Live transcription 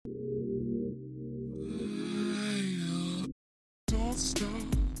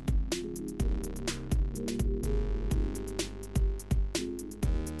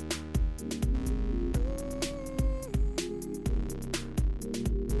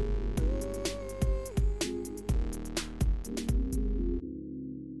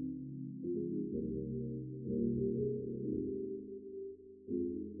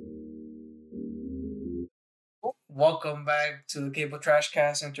welcome back to the Cable Trash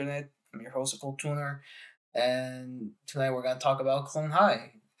Cast Internet. I'm your host, Cole Tuner, and tonight we're gonna talk about Clone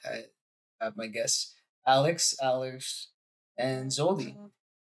High. I have my guests, Alex, and Zodi,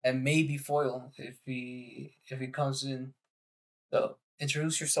 and maybe Foil if he comes in. So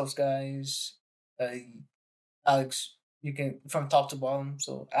introduce yourselves, guys. Uh, Alex, you can from top to bottom.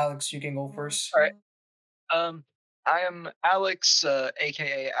 So Alex, you can go first. All right. I am Alex,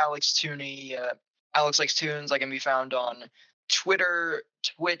 aka Alex Tooney. Alex Likes Tunes. I can be found on Twitter,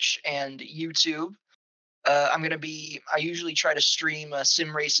 Twitch, and YouTube. I usually try to stream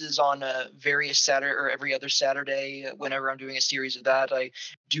sim races on various Saturday or every other Saturday whenever I'm doing a series of that. I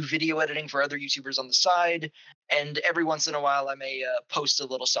do video editing for other YouTubers on the side, and every once in a while I may post a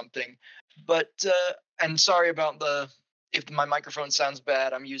little something. But and sorry about if my microphone sounds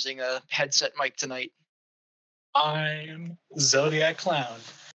bad. I'm using a headset mic tonight. I'm Zodiac Clown.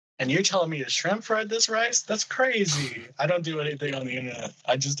 And you're telling me to shrimp fried this rice? That's crazy. I don't do anything on the internet.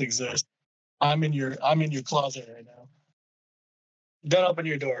 I just exist. I'm in your closet right now. Don't open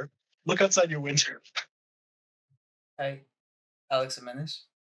your door. Look outside your window. Hi, Alex Jimenez.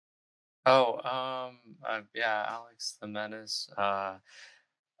 Yeah, Alex the Menace. I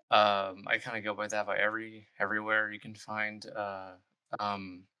kind of go by that by everywhere you can find. I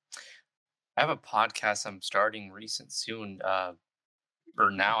have a podcast I'm starting soon. Or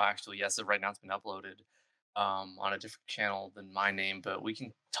now actually, yes, right now it's been uploaded on a different channel than my name, but we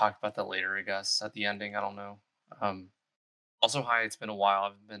can talk about that later, I guess, at the ending. I don't know. Also, hi, it's been a while.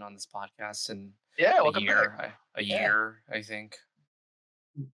 I've been on this podcast in welcome year. back. A year, I think.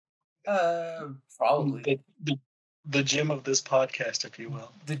 Probably the gym of this podcast, if you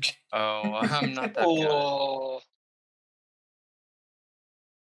will. I'm not that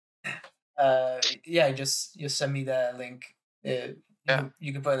good. Yeah, just send me that link.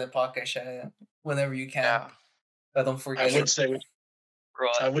 You can put in the podcast chat whenever you can. Yeah. But don't forget. I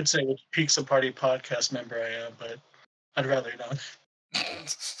would say which Pizza Party podcast member I am, but I'd rather not.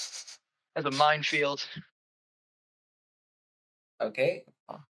 As a minefield. Okay,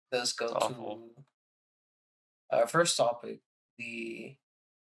 let's go to our first topic.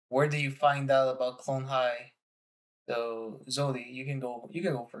 Where do you find out about Clone High? So Zodi, you can go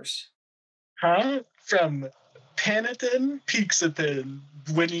first. Huh? From Panatin Pixatin,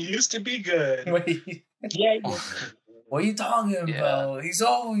 when he used to be good. Wait. Yeah. What are you talking about? He's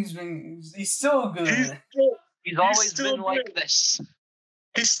still good. He's always been good. Like this.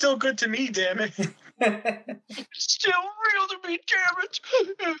 He's still good to me, damn it. Still real to me, damn it.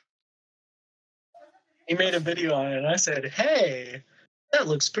 He made a video on it, and I said, hey, that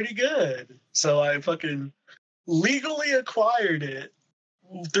looks pretty good. So I fucking legally acquired it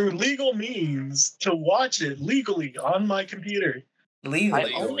through legal means to watch it legally on my computer.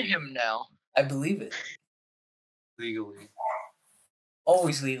 Legally. I own him now. I believe it. Legally.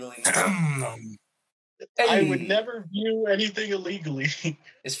 Always legally. I would never view anything illegally.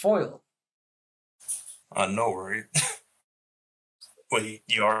 It's Foil. I know, right? Wait,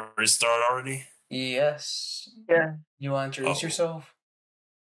 you already started already? Yes. Yeah. You want to introduce yourself?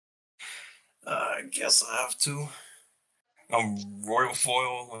 I guess I have to. I'm Royal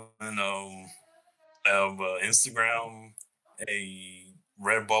Foil, and I have Instagram, a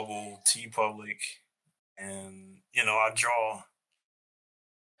Redbubble, TeePublic, and I draw.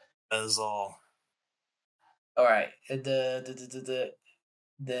 That is all. All right. We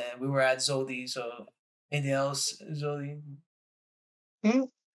were at Zodi. So anything else, Zodi?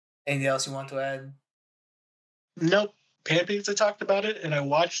 Anything else you want to add? Nope. Pan Pizza talked about it, and I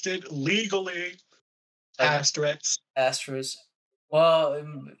watched it legally. Asterisk. Well,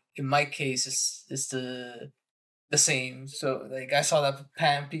 in my case, it's the same. So like I saw that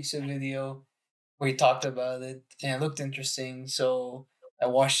Pan Pizza video where he talked about it, and it looked interesting. So I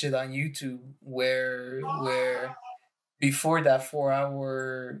watched it on YouTube where before that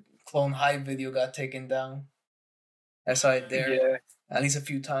 4-hour Clone High video got taken down. I saw it there at least a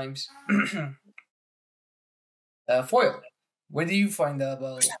few times. Foil, where do you find out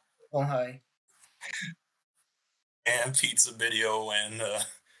about Clone High? And pizza video, and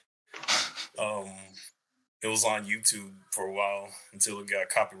it was on YouTube for a while until it got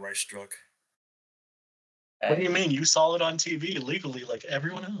copyright struck. What do you mean? You saw it on TV legally like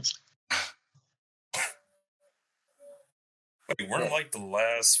everyone else. Wait, weren't like the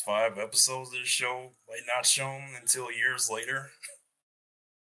last 5 episodes of the show not shown until years later?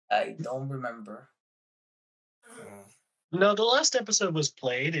 I don't remember. No, the last episode was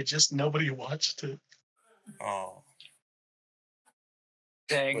played. It just nobody watched it. Oh.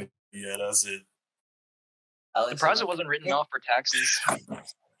 Dang. But yeah, that's it. Surprised it wasn't written off for taxes.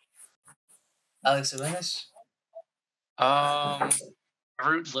 Alex Jimenez?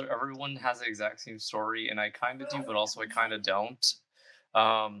 Everyone has the exact same story, and I kind of do, but also I kind of don't.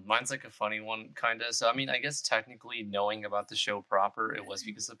 Mine's like a funny one, kind of. So I mean, I guess technically knowing about the show proper, it was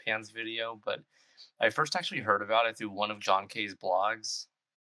because of Pan's video, but I first actually heard about it through one of John K's blogs.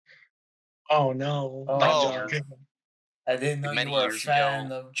 Oh no! Oh, Not Oh. John K. I didn't know Many you were a years fan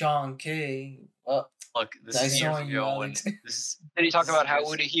ago. of John K. Well, Look, this nice is years knowing you, ago when Alex. this. Did he talk This is about how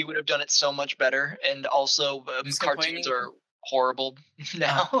years- he would have done it so much better? And also, He's cartoons complaining- are horrible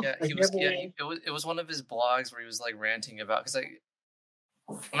now. Yeah, I he was. can't Yeah, believe- it was one of his blogs where he was like ranting about because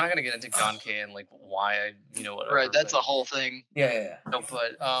I'm not gonna get into John K and like why I whatever. Right, that's but- a whole thing. Yeah. No,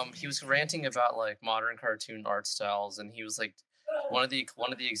 but he was ranting about like modern cartoon art styles, and he was like one of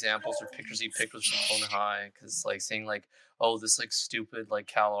the examples or pictures he picked was from Clone High, because like saying like, oh, this like stupid like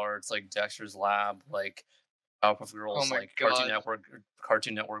Cal Arts like Dexter's Lab like Powerpuff Girls my like God.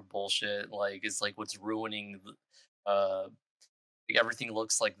 Cartoon Network bullshit like is like what's ruining like, everything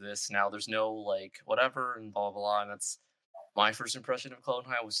looks like this now. There's no like whatever and blah blah blah, and that's. My first impression of Clone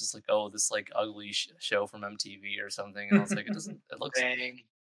High was just like, oh, this like ugly show from MTV or something, and I was like, it looks, Dang.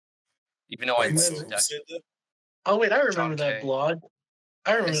 even though I Wait, so love who Dexter. said that? Oh wait, I remember John that K. blog.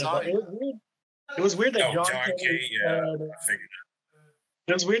 I remember that. saw Blog. it. It was weird that Oh, John John K. K. Yeah, said- I figured.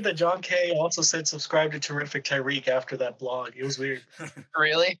 It was weird that John K. also said subscribe to Terrific Tyreek after that blog. It was weird.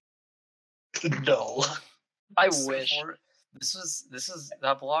 Really? No. I This is wish. before- This is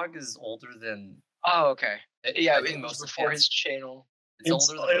that blog is older than. Oh, okay. Yeah, I it think was most of before Pan's- his channel. It's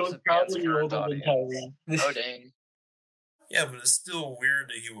older than It most was of Pan's probably current older than audience. Tyreek. Oh, dang. Yeah, but it's still weird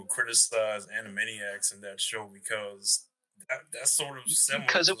that he would criticize Animaniacs in that show because that's sort of similar.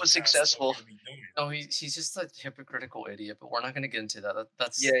 Because to it was the kind of stuff successful. he'd be doing. No, he's just a hypocritical idiot. But we're not going to get into that.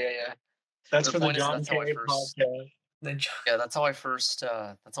 That's Yeah. That's The for the point is, John that's how I K. first- podcast. Yeah, that's how I first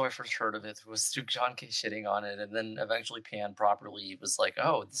heard of it was through John K shitting on it, and then eventually Pan properly was like,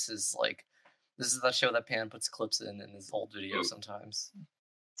 oh, this is that show that Pan puts clips in his old videos sometimes.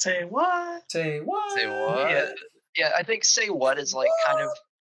 Say what? Say what? Say what? Yeah, I think Say What is like kind of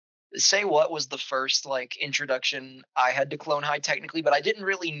Say What was the first like introduction I had to Clone High technically, but I didn't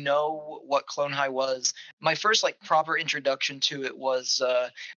really know what Clone High was. My first like proper introduction to it was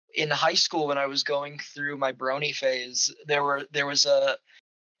in high school when I was going through my brony phase. There was an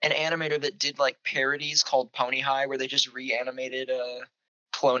animator that did like parodies called Pony High where they just reanimated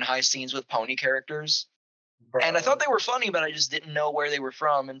Clone High scenes with pony characters. And I thought they were funny, but I just didn't know where they were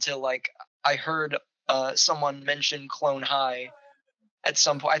from until like I heard someone mention Clone High at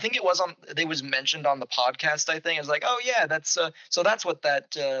some point. I think it was mentioned on the podcast. I think I was like, oh yeah, that's so that's what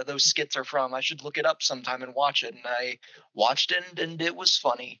those skits are from. I should look it up sometime and watch it. And I watched it, and it was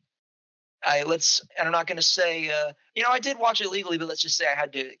funny. And I'm not going to say, I did watch it legally, but let's just say I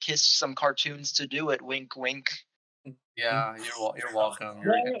had to kiss some cartoons to do it. Wink, wink. Yeah, you're welcome.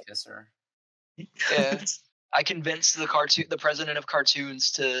 You're a good kisser. Yeah. I convinced the president of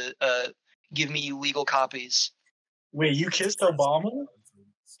cartoons to give me legal copies. Wait, you kissed Obama?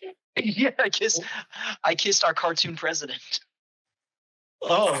 Yeah, I kissed our cartoon president.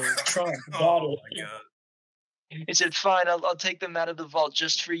 Oh, Trump. Got Oh it. my god! He said, "Fine, I'll take them out of the vault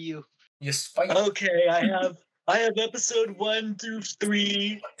just for you." You spite. Okay, I have episode 1 through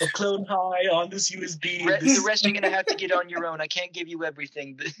 3 of Clone High on this USB. The rest you're gonna have to get on your own. I can't give you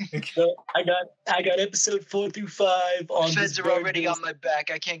everything. So I got episode 4 through 5 on The feds this are already bird on my back.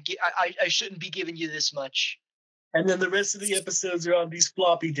 I can't get. I shouldn't be giving you this much. and then the rest of the episodes are on these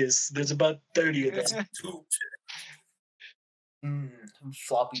floppy disks. There's about 30 of them.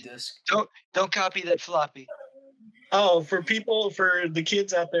 Floppy disk. Don't copy that floppy. Oh, for the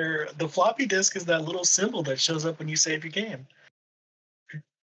kids out there, the floppy disk is that little symbol that shows up when you save your game.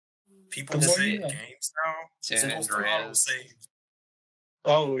 People The more say you know. games now. San Most of them Andreas. say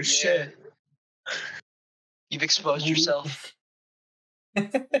Oh, Yeah. shit. You've exposed yourself.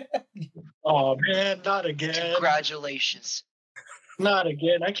 Oh, man, not again. Congratulations. Not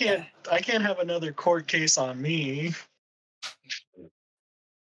again. I can't have another court case on me.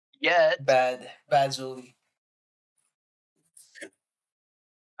 Yet Bad Zuli.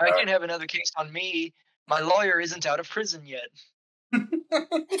 I can't have another case on me. My lawyer isn't out of prison yet.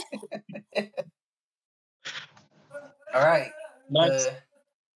 All right. Nuts.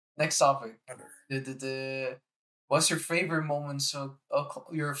 Next topic. What's your favorite moments of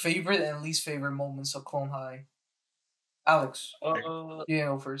your favorite and least favorite moments of Clone High? Alex, you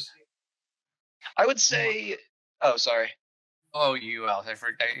go first. I would say. Oh, sorry. Oh, you, Alex.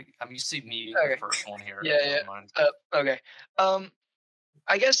 I'm used to me being Okay. the first one here. Yeah, yeah. Never mind. Okay.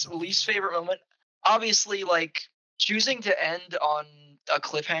 I guess least favorite moment. Obviously, like choosing to end on a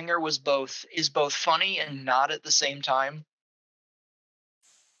cliffhanger is both funny and not at the same time.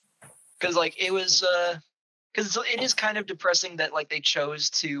 Because like it was, because it is kind of depressing that like they chose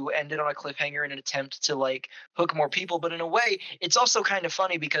to end it on a cliffhanger in an attempt to like hook more people, but in a way, it's also kind of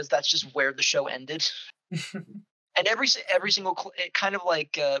funny because that's just where the show ended. And every single it kind of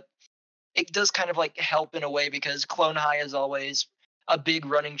like it does kind of like help in a way because Clone High is always a big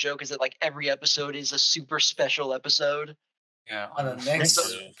running joke is that like every episode is a super special episode. Yeah, On the next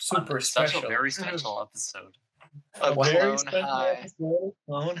super special, very special episode. Of What? Very Clone special High. episode of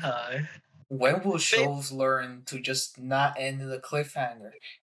Clone High. When will shows learn to just not end in a cliffhanger?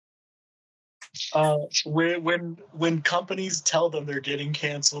 When companies tell them they're getting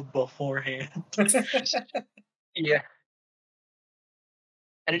canceled beforehand. Yeah.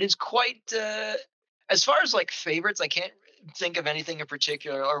 And it is quite as far as like favorites, I can't think of anything in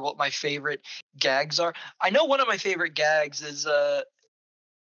particular or what my favorite gags are. I know one of my favorite gags is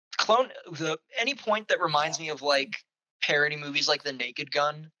any point that reminds me of like parody movies like The Naked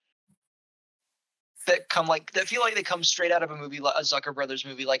Gun that feel like they come straight out of a movie like a Zucker Brothers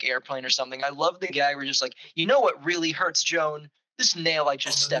movie like Airplane or something. I love the gag where just like, you know what really hurts, Joan? This nail I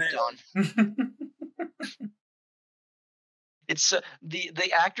just stepped on. It's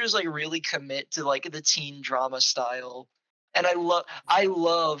the actors like really commit to like the teen drama style, and I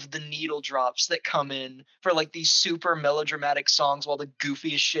love the needle drops that come in for like these super melodramatic songs while the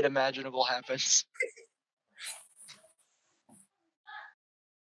goofiest shit imaginable happens.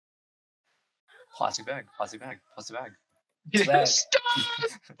 Plastic bag, plastic bag, plastic bag. Bag. Stop,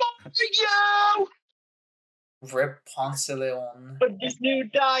 yo! Rip Ponce Leon. But this new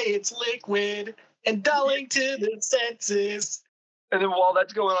diet's liquid and dulling to the senses. And then while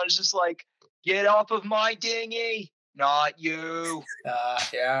that's going on, it's just like, get off of my dinghy, not you.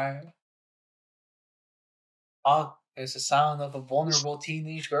 Yeah. Oh, it's the sound of a vulnerable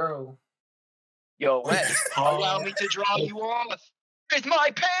teenage girl. Yo, Wes, allow me to draw you off with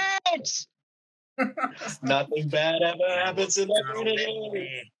my pants. Nothing bad ever happens in every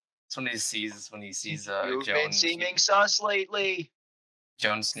day. It's when he sees You've Joan. been seeming sus lately.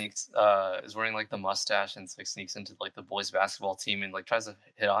 Joan sneaks is wearing like the mustache and like sneaks into like the boys basketball team and like tries to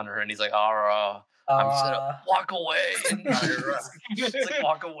hit on her and he's like, I'm just gonna walk away and just, like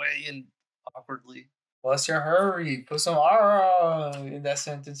walk away and awkwardly. What's your hurry? Put some R in that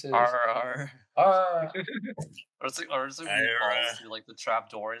sentence. R. R. Or it's like when he falls through like the trap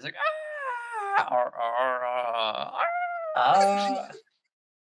door. He's like, Ah.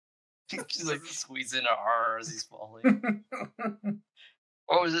 She's like squeeze in a R as he's falling.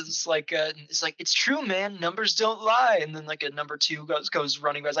 Or was it just like it's like it's true, man. Numbers don't lie. And then like a number 2 goes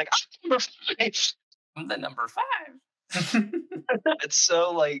running by. It's like number 5. I'm the number 5. It's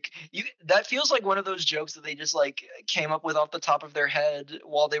so like that feels like one of those jokes that they just like came up with off the top of their head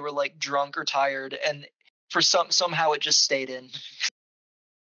while they were like drunk or tired, and for somehow it just stayed in.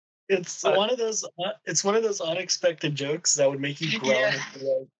 It's one of those. It's one of those unexpected jokes that would make you groan. Yeah.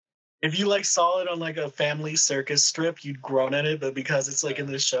 If you like saw it on like a family circus strip, you'd groan at it, but because it's like in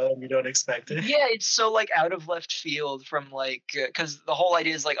the show and you don't expect it. Yeah, it's so like out of left field from like because the whole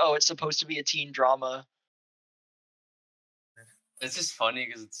idea is like, oh, it's supposed to be a teen drama. It's just funny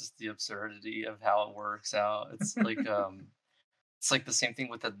because it's just the absurdity of how it works out. It's like it's like the same thing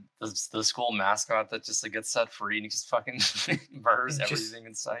with the school mascot that just like gets set free and he just fucking murders everything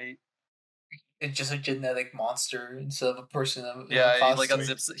in sight. It's just a genetic monster instead of a person. Yeah, he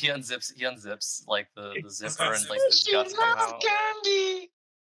unzips like the zipper and like his guts come out. Candy.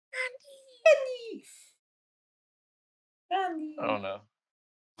 Candy. I don't know.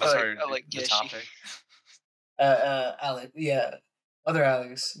 I like the Geshy. topic. Alex, yeah. Other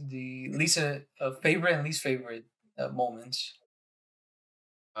Alex, the favorite and least favorite moments.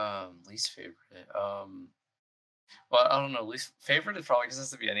 Least favorite. Well, I don't know. Least favorite is probably just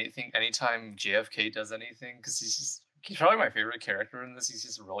has to be anytime JFK does anything, because he's probably my favorite character in this. He's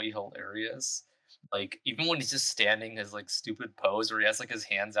just really hilarious. Like even when he's just standing his like stupid pose where he has like his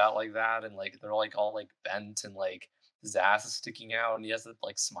hands out like that and like they're like all like bent and like his ass is sticking out and he has that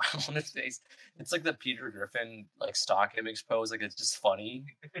like smile on his face. It's like the Peter Griffin like stock image pose. Like it's just funny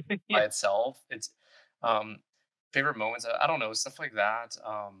by itself. It's favorite moments. I don't know, stuff like that.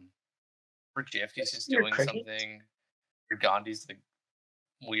 For JFK's just doing something. For Gandhi's like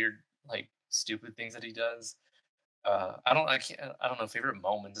weird like stupid things that he does. I don't know. Favorite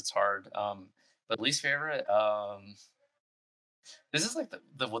moments. It's hard. But least favorite. This is like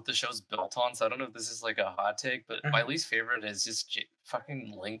the what the show's built on. So I don't know if this is like a hot take, but my least favorite is just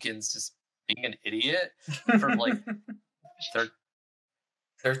fucking Lincoln's just being an idiot for like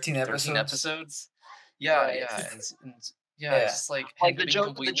 13 episodes. 13 episodes. Yeah, Right. yeah, and Yeah, Yeah. it's just like Like him the being joke, the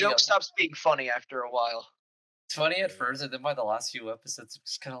completely joke stops being funny after a while. It's funny at first, and then by the last few episodes,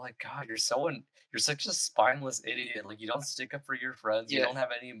 it's kind of like, God, you're such a spineless idiot. Like you don't stick up for your friends. You Yeah. don't have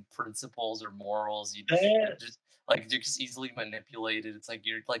any principles or morals. You're That, just you're just easily manipulated. It's like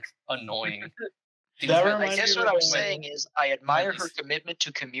you're like annoying. That I reminds guess me what of I'm a- saying is I admire her least- commitment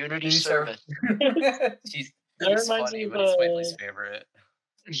to community Community service. She's That he's reminds funny, me of but he's my least favorite.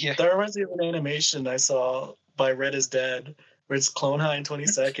 Yeah. that reminds me of an animation I saw by Red is Dead, where it's Clone High in 20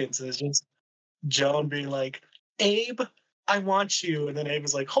 seconds, and it's just Joan being like, Abe, I want you. And then Abe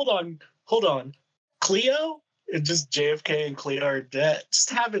is like, hold on. Cleo? And just JFK and Cleo are dead. Just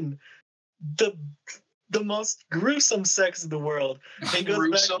having the most gruesome sex in the world. And he goes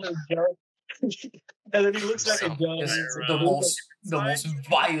Gruesome. back to Joan. And then he looks back at Joan. It's and the he's most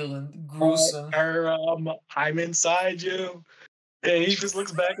violent, gruesome. like, I'm inside you. And he just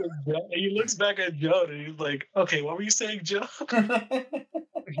looks back at Joan. He looks back at Joan and he's like, okay, what were you saying, Joe?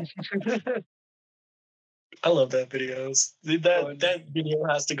 I love that videos. That video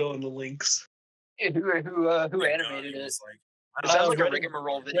has to go in the links. Who animated it? It sounds like a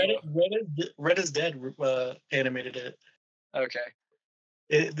rigmarole video. Red is Dead animated it. Okay.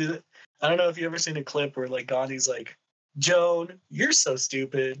 I don't know if you ever seen a clip where like Gandhi's like, Joan, you're so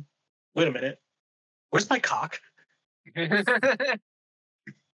stupid. Wait a minute. Where's my cock?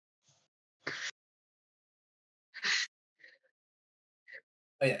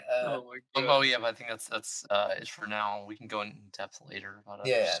 Oh yeah. Oh my Oh god. yeah, but I think that's it for now. We can go in depth later about other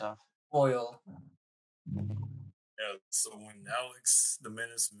Yeah. stuff. Foil. Yeah, so when Alex the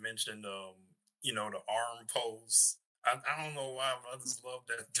Menace mentioned the arm pose, I don't know why but I just love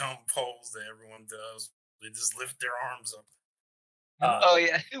that dumb pose that everyone does. They just lift their arms up. Oh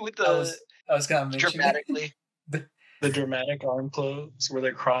yeah, with I the was gonna mention dramatically. The dramatic arm close where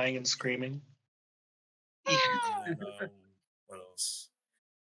they're crying and screaming. And what else?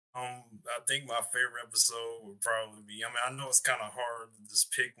 I think my favorite episode would probably be. I mean, I know it's kind of hard to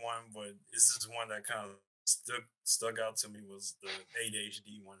just pick one, but this is one that kind of stuck out to me was the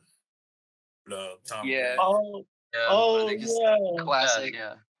ADHD one. Tom Yeah. Brady. Oh, Yeah, oh I think it's- yeah. Classic.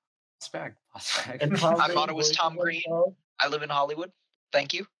 Yeah. It's back. It's back. And Tom I Green thought it was voicing Tom Green. himself, I live in Hollywood.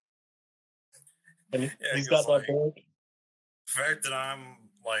 Thank you. And Yeah, he's 'cause, got that like, book. The fact that I'm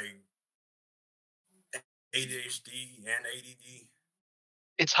like ADHD and ADD,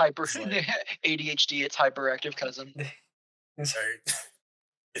 It's hyper It's like- ADHD. It's hyperactive cousin. It's, right?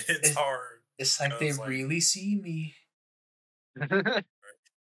 It's hard. it's like they It's like- really see me.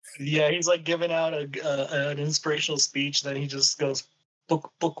 Yeah, he's like giving out an inspirational speech. Then he just goes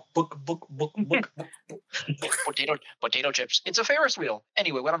book. Potato chips. It's a Ferris wheel.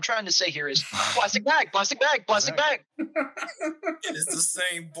 Anyway, what I'm trying to say here is plastic bag, plastic bag, plastic bag. It's the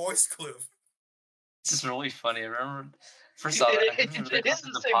same voice clip. It's just really funny. I remember first off, I remember It they is did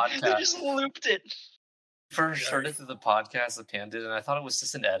the the same. They podcast. just looped it. First Yeah. started through the podcast that Pan did, and I thought it was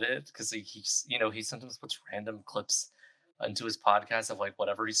just an edit because he sometimes puts random clips into his podcast of like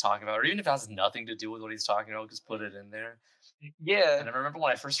whatever he's talking about, or even if it has nothing to do with what he's talking about, just put it in there. Yeah. And I remember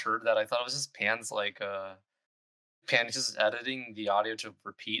when I first heard that, I thought it was just Pan's Pan is just editing the audio to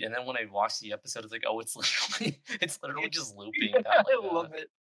repeat, and then when I watched the episode, it's like, oh, it's literally just looping that I love it.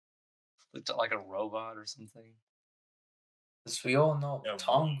 like a robot or something. As we all know, Yeah,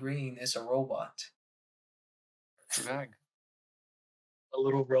 Tom Green is a robot. Too bad. A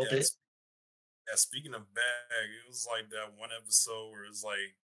little robot. Yeah, speaking of bag, it was like that one episode where it's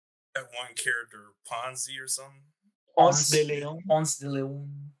like that one character, Ponzi or something. Ponce de Leon. Ponce de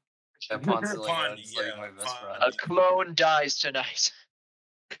Leon. That Ponce de Leon Pondy, is like yeah, my best Pondy. friend. A clone dies tonight.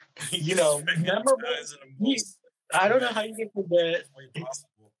 You know, memorable- I don't know how you can forget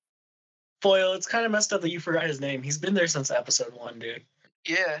Foil. It's kind of messed up that you forgot his name. He's been there since episode 1, dude.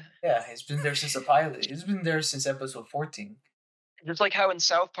 Yeah. Yeah, he's been there since the pilot. He's been there since episode 14. Just like how in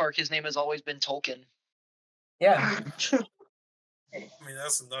South Park his name has always been Tolkien. Yeah, I mean,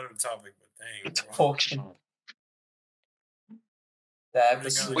 that's another topic, but dang, bro. Tolkien. That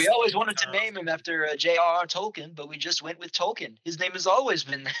episode. We always wanted to name him after J.R.R. Tolkien, but we just went with Tolkien. His name has always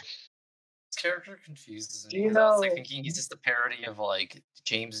been that. This character confuses me. Do you 'cause I was like know- thinking he's just a parody of like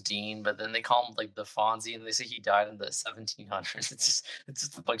James Dean, but then they call him like the Fonzie, and they say he died in the 1700s. It's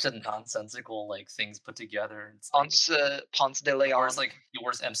just a bunch of nonsensical like things put together. It's like, Ponce de he Leon. wears like he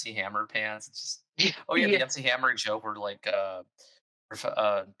wears MC Hammer pants. It's just Yeah. oh yeah, the MC Hammer joke where like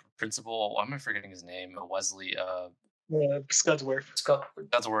principal. I'm forgetting his name. Wesley. Scudsworth. Scott.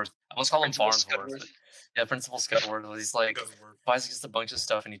 That's worth. I almost call him Principal Farnsworth. Scudworth. but- Yeah, Principal Scudworth. He's like Doesn't work. buys just a bunch of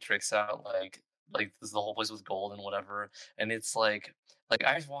stuff and he tricks out like like the whole place was gold and wwhatever. And it's like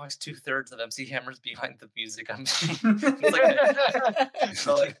I watched 2/3 of MC Hammer's behind the music. It's like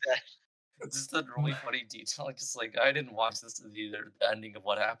I like that. it's just a really funny detail. Like, just like I didn't watch this either, the ending of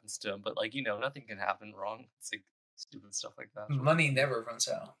what happens to him, but like nothing can happen wrong. It's like stupid stuff like that. Money never runs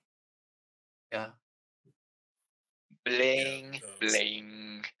out. Yeah. Bling, Yeah,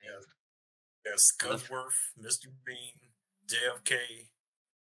 bling. Yeah, Scudsworth, Mr. Bean, JFK,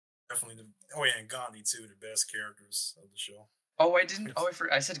 definitely and Gandhi too, the best characters of the show. Oh, I didn't. Oh,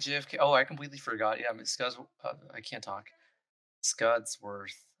 I said JFK. Oh, I completely forgot. Yeah, I mean, I can't talk.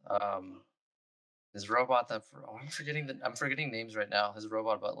 Scudsworth. His robot that. I'm forgetting names right now. His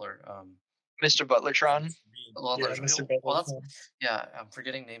robot butler. Mr. Butlertron. Well, Yeah, there's- Mr. well, that's Butlertron. yeah. I'm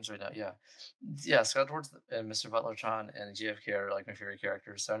forgetting names right now. Yeah. Scudsworth and Mr. Butlertron and JFK are like my favorite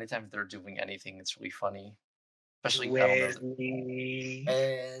characters. So anytime they're doing anything, it's really funny. Especially I don't know, Wesley.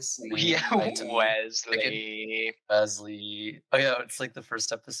 Yeah, I do. Wesley. Wesley. Oh yeah, it's like the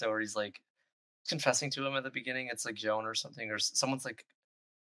first episode where he's like confessing to him at the beginning. It's like Joan or something, or someone's like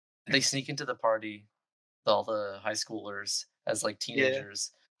they sneak into the party, all the high schoolers as like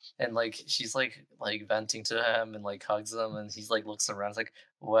teenagers, and like she's like venting to him and like hugs him, and he's like looks around, it's like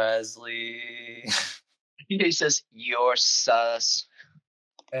Wesley. He says, "You're sus."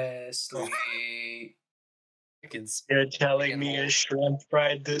 Wesley. You're telling me Freaking a shrimp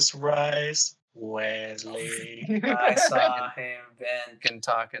fried this rice? Wesley. I saw him vent. Can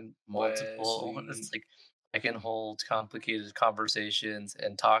talk in multiple. Wesley. It's like I can hold complicated conversations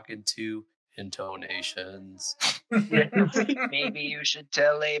and talk in two intonations. Maybe you should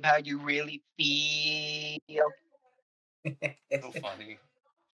tell Abe how you really feel. So funny.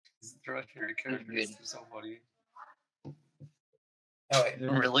 These are favorite characters. Good. They're so funny. Oh, wait.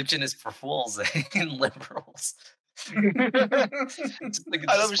 Religion is for fools and liberals. It's like,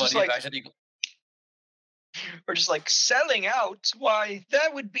 I love it's it's just just funny like- fact that he- Or just like selling out. Why,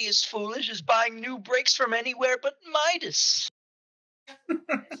 that would be as foolish as buying new brakes from anywhere but Midas.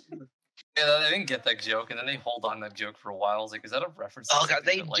 Yeah, I didn't get that joke, and then they hold on that joke for a while. I was like, is that a reference? to Oh god,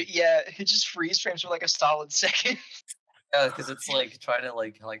 something they that, like, it just freeze frames for like a solid second. yeah, because it's like trying to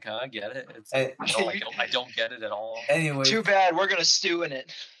like I get it. It's Hey. no, I don't get it at all. Anyway, Too bad, we're gonna stew in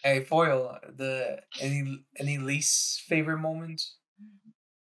it. hey Foil, any least favorite moments?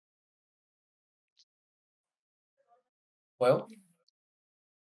 Well,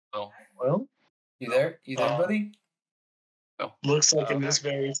 So, Well, you there? You there, buddy? looks like in Okay. this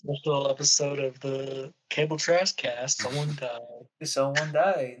very special episode of the Cable Trash Cast, someone died. Someone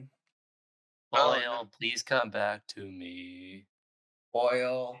died. Oh, Foil, please come back to me.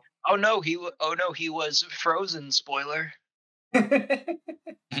 Foil. Oh no, he was frozen. Spoiler. I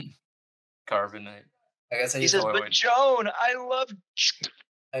Carbonite. guess I He just says, wait, "But wait. Joan, I love."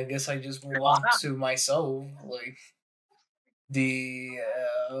 I guess I just want to myself like the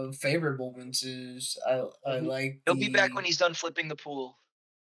favorite moments is I like He'll be back the- when he's done flipping the pool.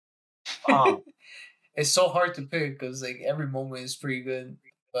 Oh, It's so hard to pick because like every moment is pretty good,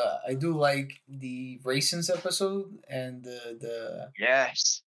 but I do like the Raisins episode and the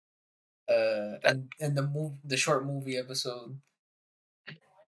Yes. and the short movie episode.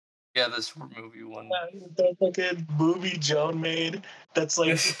 Yeah, this short movie one. that fucking movie Joan made that's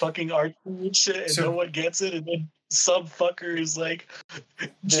like fucking artsy and shit, and So- no one gets it, and then some fucker is like,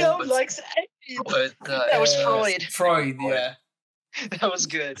 The- Joan likes Abe. But That was Freud. Freud, yeah. That was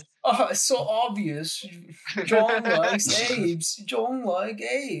good. Oh, it's so obvious. John likes Abe's. John like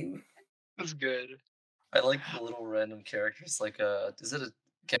Abe. That was good. I like the little random characters. Like, is it a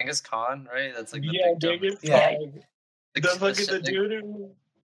Genghis Khan? Right? That's like the Yeah, big dumb- Genghis Yeah. Khan. the, The fucking the the dude who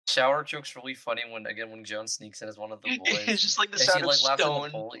shower joke's really funny when Joan sneaks in as one of the boys. It's just like the And sound she of like laughs at stone.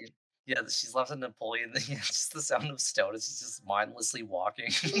 Napoleon. Yeah, she's laughing at Napoleon. Yeah, just the sound of stone. She's just mindlessly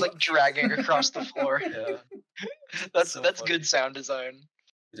walking. Like dragging across the floor. yeah, That's so that's funny. good sound design.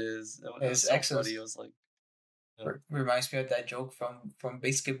 it is. It It's was so excellent. funny. It was like, Reminds me of that joke from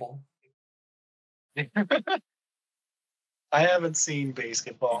basketball. I haven't seen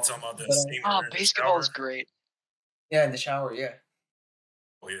basketball. You talking about that but I- steamer Oh, in the basketball's shower? great. Yeah, in the shower. Yeah.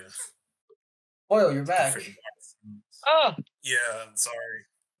 Oh yeah. Foil, you're back. Oh, Yeah, I'm sorry.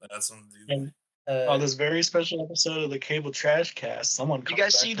 That's something to do. And on Uh, this very special episode of the Cable Trash Cast, someone you comes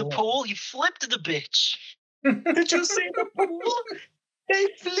guys back see the to life. pool? He flipped the bitch. Did you see the pool? They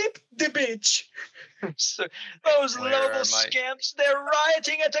flipped the bitch. So, those Where lovable are my- scamps, they're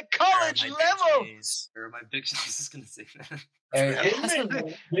rioting at a college level. Where are my big Jesus gonna say that? uh,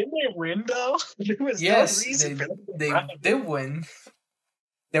 Didn't they win though? There was yes, no reason for them to they riot. did win.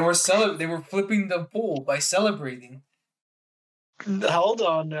 They were flipping the pool by celebrating. Hold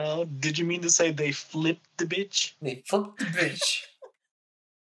on now. Did you mean to say they flipped the bitch? They flipped the bitch.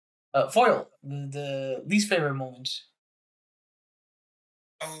 Foil, the least favorite moments.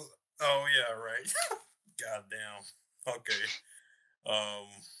 Oh, yeah, right. Goddamn. Okay.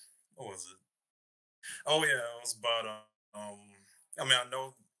 What was it? Oh yeah, it was about I mean, I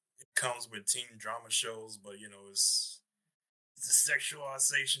know it comes with teen drama shows, but it's the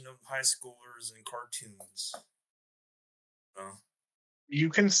sexualization of high schoolers in cartoons. You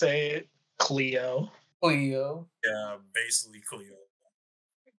can say it, Cleo. Cleo. Yeah, basically Cleo.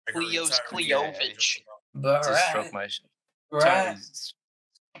 Like Cleo's Cleovich. To stroke my shit.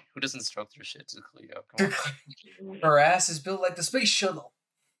 Who doesn't stroke their shit to Cleo? Come on. Her ass is built like the space shuttle.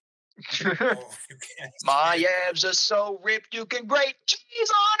 My abs are so ripped you can grate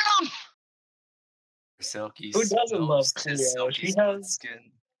cheese on them. Silky. Who doesn't love Cleo? She has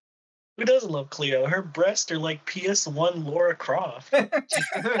skin. Who doesn't love Cleo? Her breasts are like PS1 Laura Croft.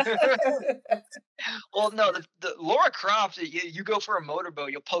 Well, no, the Laura Croft, you go for a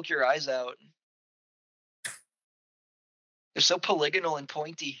motorboat, you'll poke your eyes out. They're so polygonal and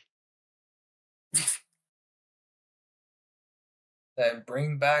pointy. That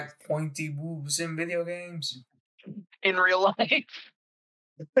bring back pointy boobs in video games. In real life.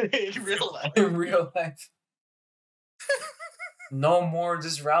 In real life. In real life. No more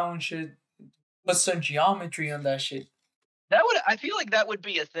this round shit. Put some geometry on that shit. I feel like that would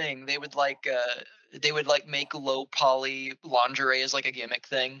be a thing. They would make low poly lingerie as like a gimmick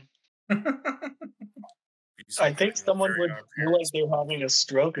thing. I think someone would feel like they're having a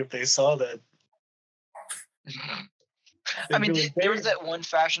stroke if they saw that. I mean, there was that one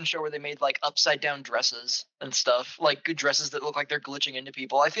fashion show where they made like upside down dresses and stuff, like dresses that look like they're glitching into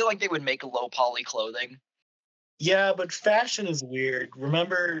people. I feel like they would make low poly clothing. Yeah, but fashion is weird.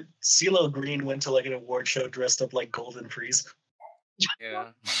 Remember, CeeLo Green went to like an award show dressed up like Golden Priest.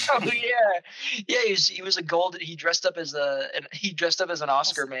 Yeah. Oh yeah. He was a golden. He dressed up as an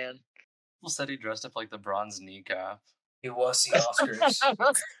Oscar man. People said he dressed up like the bronze kneecap. It was the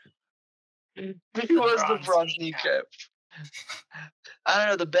Oscars. He was the bronze kneecap. I don't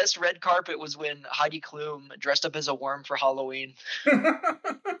know. The best red carpet was when Heidi Klum dressed up as a worm for Halloween.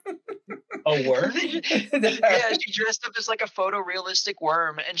 A worm? Yeah, she dressed up as like a photorealistic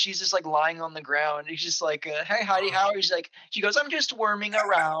worm, and she's just like lying on the ground. He's just like, "Hey Heidi, how are you?" She goes, "I'm just worming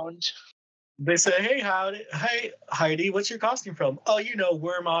around." They say, "Hey Heidi, what's your costume from?" "Oh,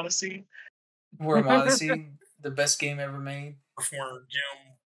 Worm Odyssey." Worm Odyssey, the best game ever made. Performer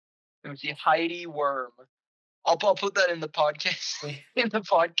Jim. It was the Heidi Worm. I'll put that in the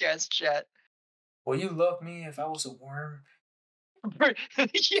podcast chat. Will you love me if I was a worm? Yeah.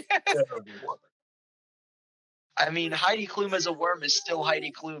 I mean, Heidi Klum as a worm is still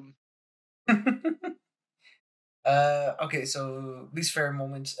Heidi Klum. Okay, so least favorite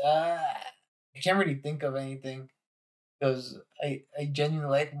moments. I can't really think of anything because I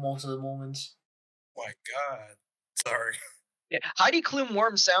genuinely like most of the moments. My God, sorry. Yeah, Heidi Klum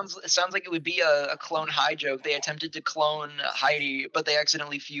worm sounds like it would be a clone High joke. They attempted to clone Heidi, but they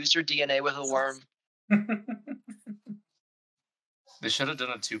accidentally fused her DNA with a worm. They should have done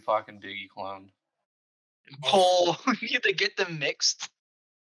a Tupac and Biggie clone. Oh, they get them mixed.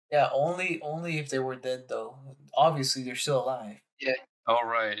 Yeah, only if they were dead though. Obviously, they're still alive. Yeah. Oh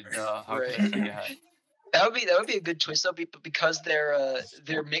right. How could I forget? That would be a good twist though, because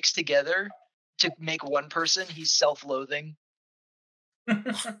they're mixed together to make one person. He's self-loathing.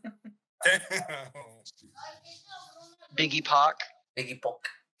 Biggie Pac. Biggie Pac.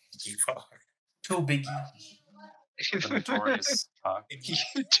 Biggie Pac. Too Biggie. The notorious Pac.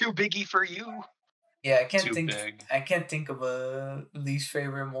 Too Biggie for you. Yeah, Big. I can't think of a least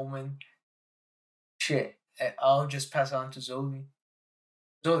favorite moment. Shit, I'll just pass on to Zoli.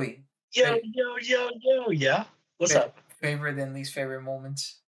 Zoli. Yo, yeah. What's up? Favorite and least favorite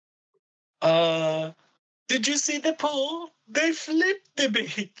moments. Did you see the pool? They flipped the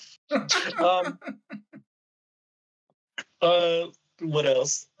bitch. What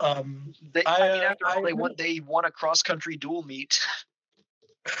else? They won a cross country duel meet.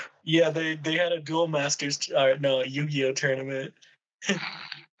 Yeah, they had a Duel Masters, a Yu-Gi-Oh tournament.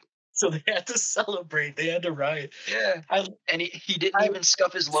 So they had to celebrate. They had to riot. Yeah, and he didn't even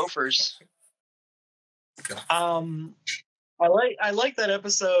scuff his loafers. I like that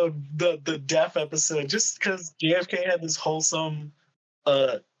episode, the deaf episode, just because JFK had this wholesome,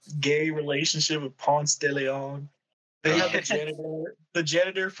 gay relationship with Ponce de Leon. They had the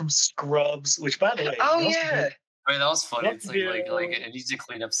janitor from Scrubs, which, by the way, yeah. I mean, that was funny. It's like I need to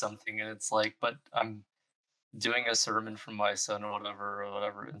clean up something, and it's like, but I'm doing a sermon for my son or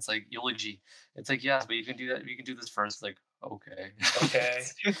whatever. And it's like eulogy. It's like, yes, but you can do that. You can do this first. Like, Okay. Okay.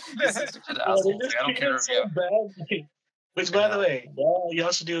 This is such an Yeah, asshole they thing. just I don't treat care him if so you. badly. Which, by the way,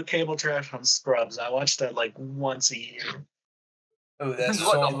 y'all should do a cable trash on Scrubs. I watch that like once a year. Oh, that's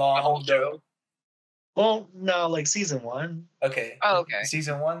What, so the whole long, show? though. Well, no, like season 1. Okay. Oh, okay.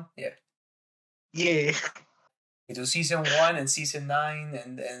 Season 1? Yeah. Yeah. You do season 1 and season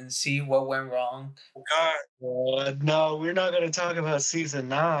 9 and see what went wrong. God, No, we're not going to talk about season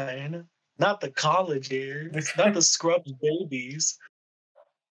 9. Not the college years. Not the Scrubs babies.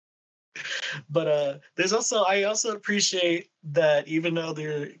 But there's also I also appreciate that even though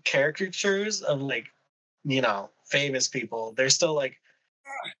they're caricatures of like, famous people, they're still like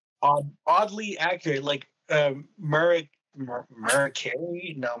oddly accurate. Like Mariah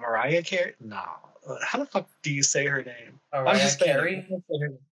Carey? No, Mariah Carey? No. How the fuck do you say her name? Mariah Hispanic. Carey? I can't say her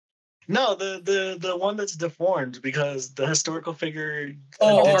name. No, the one that's deformed because the historical figure.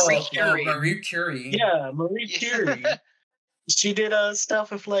 Marie Curie. Marie Curie. Yeah, Marie Curie. She did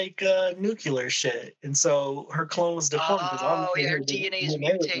stuff with like nuclear shit, and so her clone was deformed. Oh, yeah, her DNA is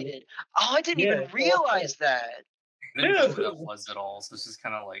mutated. Oh, I didn't even realize that. I didn't know who that was at all. So it's just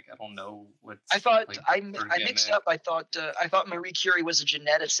kind of like I don't know what. I thought like, I her mixed gimmick. up. I thought Marie Curie was a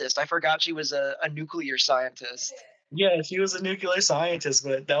geneticist. I forgot she was a nuclear scientist. Yeah, she was a nuclear scientist,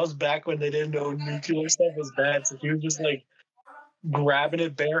 but that was back when they didn't know nuclear stuff was bad. So she was just like grabbing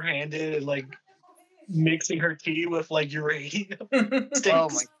it barehanded and like mixing her tea with like uranium. Oh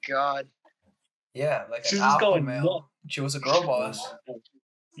my god! Yeah, like She an was just alpha going male. nuts. She was a girl boss.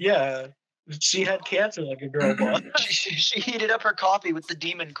 Yeah, she had cancer like a girl boss. She heated up her coffee with the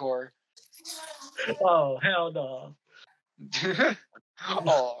demon core. Oh hell no!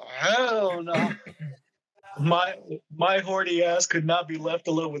 Oh hell no! My horny ass could not be left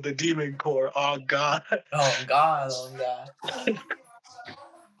alone with the demon core. Oh god. Oh god, oh god.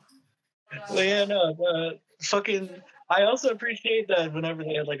 Well, yeah, no, fucking. I also appreciate that whenever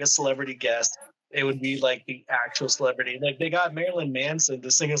they had like a celebrity guest, it would be like the actual celebrity. Like they got Marilyn Manson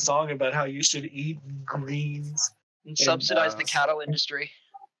to sing a song about how you should eat greens. And subsidize the cattle industry.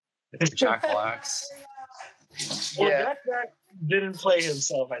 Jack Blacks. Well, Yeah. Jack Black didn't play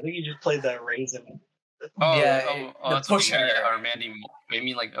himself. I think he just played that raisin. Oh, Yeah, oh, the that's what you mean, pusher. yeah, or Mandy. You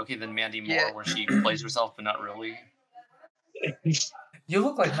mean like okay, then Mandy Moore, Yeah. where she plays herself but not really. You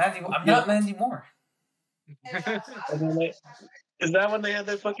look like Mandy Moore. I'm not Mandy Moore. And then is that when they had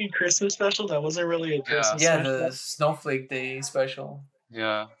that fucking Christmas special? That wasn't really a Christmas Yeah, special. the Snowflake Day special.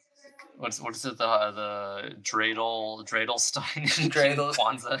 Yeah. What is it? The Dradelstein Dreidel.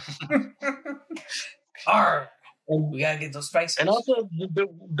 Kwanzaa. Arr! And, We gotta get those spices. and also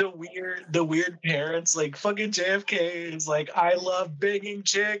the weird parents, like fucking JFK is like, I love banging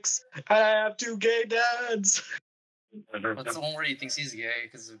chicks. I have 2 gay dads. That's the one where he thinks he's gay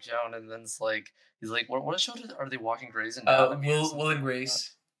because of Joan, and then it's like he's like, what show are they watching? Grey's Anatomy. or Will something and like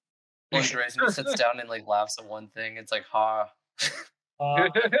Grace. that? Will and Grace, and he sits down and like laughs at one thing. It's like, ha.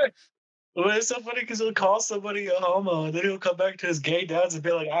 Well, it's so funny because he'll call somebody a homo, and then he'll come back to his gay dads and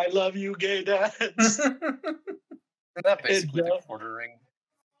be like, I love you, gay dads. Isn't that basically the Joan- quartering?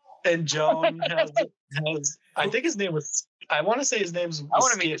 And Joan has I think his name was, I want to say his name's I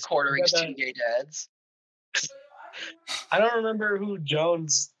want to meet the Skip. quarterings two gay dads. I don't remember who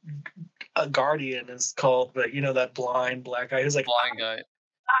Joan's guardian is called, but that blind black guy who's like, Blind guy.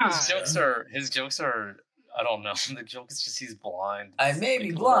 "Ah." His jokes are. I don't know. The joke is just he's blind. I may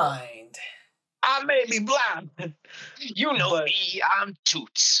be Like, blind. I may be blind. You know But- me, I'm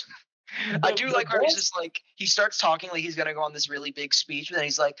Toots. I do like where he's just like, he starts talking like he's going to go on this really big speech, and then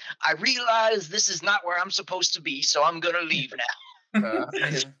he's like, I realize this is not where I'm supposed to be, so I'm going to leave now.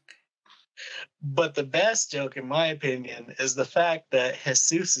 But the best joke, in my opinion, is the fact that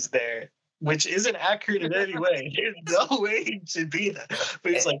Jesus is there, which isn't accurate in any way. There's no way he should be there.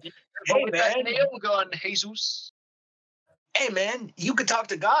 But it's like, But hey with that man, nail gun, Jesus. hey man, you could talk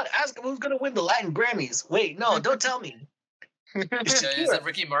to God. Ask him who's gonna win the Latin Grammys. Wait, no, don't tell me. Yeah, is that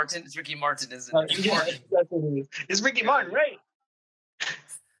Ricky Martin? It's Ricky Martin, isn't it? Yeah, that's what it is. It's Ricky Martin, right?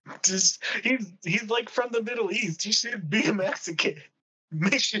 Just he's like from the Middle East. He should be a Mexican.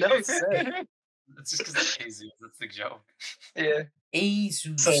 Makes no sense. It's just because it's Jesus. That's the joke. Yeah.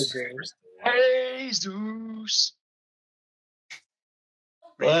 Jesus. So great. Jesus.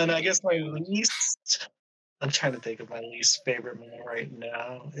 Well, and I guess my least. I'm trying to think of my least favorite moment right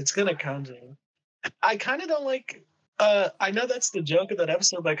now. It's gonna come to. I kind of don't like. I know that's the joke of that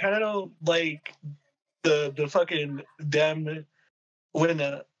episode, but I kind of don't like the fucking them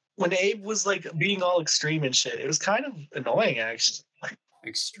when Abe was like being all extreme and shit. It was kind of annoying, actually.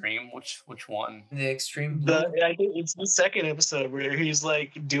 Extreme? Which one? The extreme blue. I think it's the second episode where he's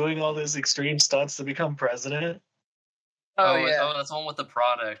like doing all these extreme stunts to become president. Oh yeah, Oh, that's the one with the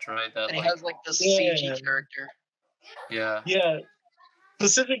product, right? That and he like, has like the Yeah. CG character. yeah. Yeah.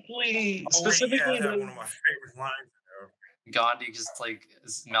 Specifically, Oh, yeah, specifically, that's one of my favorite lines. Gandhi just like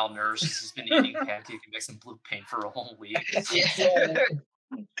is malnourished. He's been eating pancake mix and blue paint for a whole week. Yeah,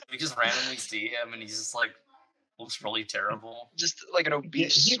 We just randomly see him, and he's just like looks really terrible. just like an he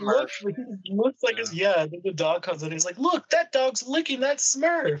obese Smurf. looks like then the dog comes in. He's like, "Look, that dog's licking that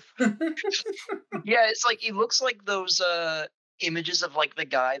Smurf." Yeah, it's like he looks like those images of like the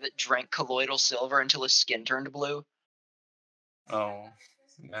guy that drank colloidal silver until his skin turned blue. Oh,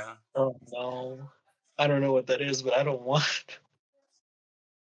 yeah. Oh no, I don't know what that is, but I don't want.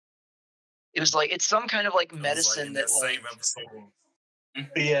 It was like it's some kind of like It was, medicine in that like same episode.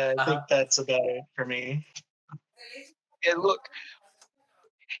 Yeah, I think that's about it for me. yeah, look,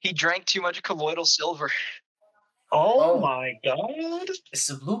 he drank too much colloidal silver. Oh, Oh. my god, It's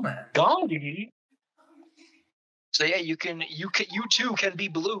the Blue Man. Gandhi! So yeah, you too can be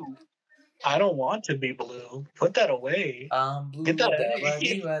blue. I don't want to be blue. Put that away. Blue. Get that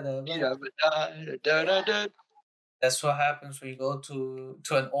da-ba-dee-ba-da-ba. Da-da-da-da-da. That's what happens when you go to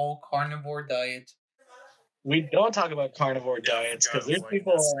an all carnivore diet. We don't talk about carnivore Yeah, I diets forgot because it there's was,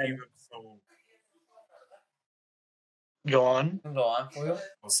 people. that same episode. Go on. Go on for you.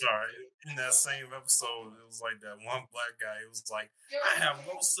 Oh, sorry. In that same episode, it was like that one black guy. It was like, I have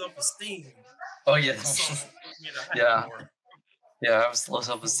low self-esteem. Oh yeah. So, you know, I Yeah. have more. Yeah, I was low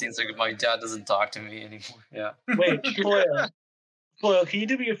self-esteem. So my dad doesn't talk to me anymore. Yeah. Wait, Foil, can you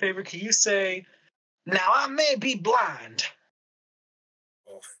do me a favor? Can you say, "Now I may be blind"?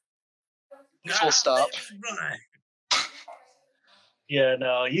 Full stop. Right. Yeah,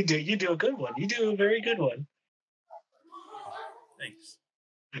 no, you do a good one. You do a very good one. Thanks.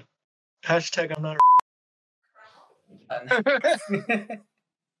 Hashtag I'm not.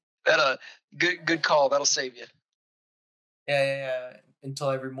 That good call. That'll save you. Yeah. Until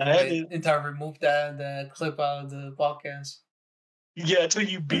I remove the clip out of the podcast. Yeah, until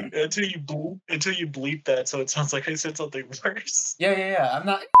you bleep that, so it sounds like I said something worse. Yeah. I'm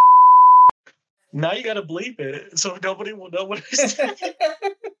not. Now you gotta bleep it, so nobody will know what I said.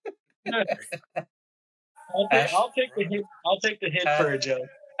 I'll take the hit. I'll take the hit for a joke.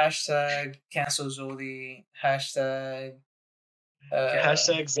 Hashtag cancel Zodi. Hashtag.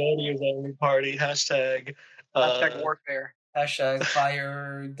 Hashtag Zodi is every party. Hashtag. Hashtag warfare. Hashtag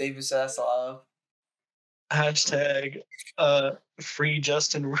fire Davis Hasselhoff. Hashtag free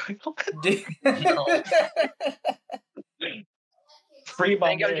Justin Royal. Free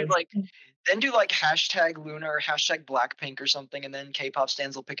my man. Then do like hashtag Luna or hashtag Blackpink or something, and then K-pop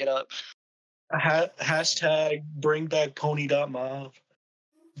stands will pick it up. Hashtag bring back pony.mov.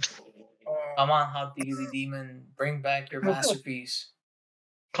 Come on, Hot Diggity Demon. Bring back your masterpiece.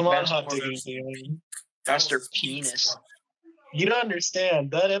 Come on, Master Hot Diggity Demon. Master Penis. You don't understand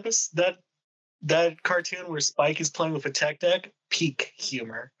that episode, that cartoon where Spike is playing with a tech deck. Peak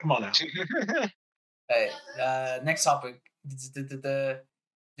humor. Come on now. Hey, next topic. Do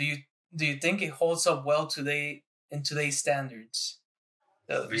you think it holds up well today in today's standards?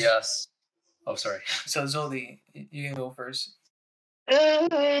 Yes. Oh, sorry. So Zodi, you can go first.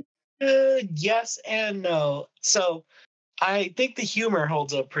 Yes and no. So I think the humor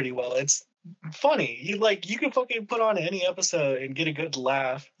holds up pretty well. It's funny. You can fucking put on any episode and get a good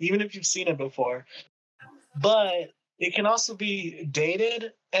laugh, even if you've seen it before. But it can also be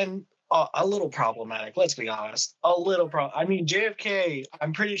dated and a little problematic. Let's be honest. A little I mean, JFK.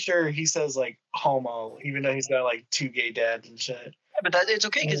 I'm pretty sure he says like homo, even though he's got like 2 gay dads and shit. But it's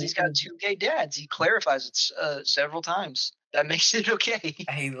okay because he's got 2 gay dads. He clarifies it several times. That makes it okay.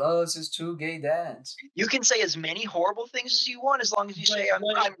 He loves his 2 gay dads. You can say as many horrible things as you want, as long as you say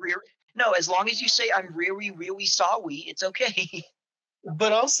as long as you say I'm really, really sorry, it's okay.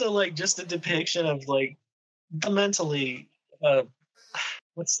 But also like just a depiction of like the mentally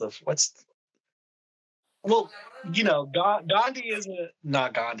Gandhi isn't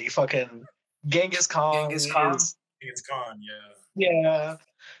not Gandhi, fucking Genghis Khan. Genghis Khan? Genghis Khan, yeah. Yeah.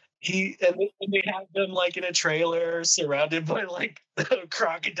 And they have them like in a trailer surrounded by like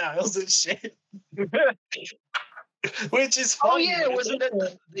crocodiles and shit. Which is funny. Oh yeah, wasn't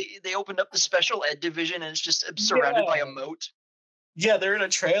that they opened up the special ed division and it's just surrounded by a moat? Yeah, they're in a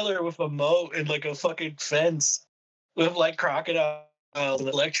trailer with a moat and like a fucking fence with like crocodiles and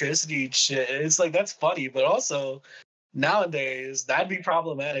electricity and shit. It's like that's funny, but also nowadays that'd be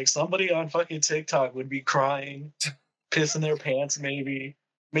problematic. Somebody on fucking TikTok would be crying, pissing their pants, maybe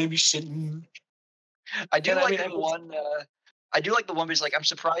shitting. I do like the one where he's like, I'm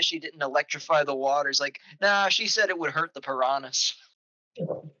surprised she didn't electrify the waters. Like, nah, she said it would hurt the piranhas.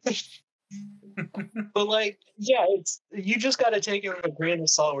 But like, yeah, it's you just got to take it with a grain of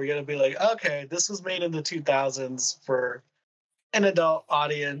salt. We're gonna be like, okay, this was made in the 2000s for an adult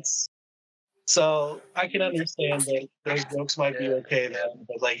audience, so I can understand that those jokes might be okay then.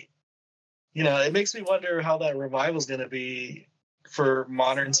 But like, it makes me wonder how that revival's gonna be for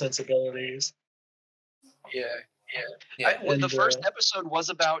modern sensibilities. Yeah. Yeah. The first episode was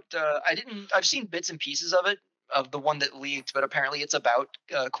about. I've seen bits and pieces of it, of the one that leaked, but apparently it's about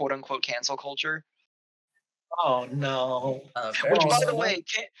quote unquote cancel culture. Oh no! Which, by the way,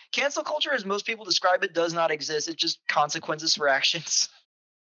 cancel culture, as most people describe it, does not exist. It's just consequences for actions.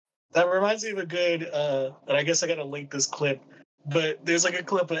 That reminds me of a good, and I guess I gotta link this clip, but there's like a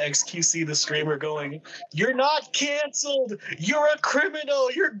clip of XQC, the streamer, going, "You're not canceled! You're a criminal!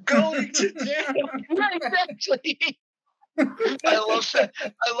 You're going to jail!" Exactly. I love that.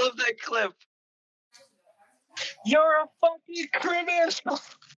 I love that clip. You're a fucking criminal!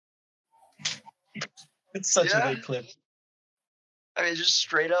 It's such a good clip. I mean, just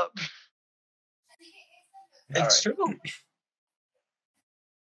straight up. It's true.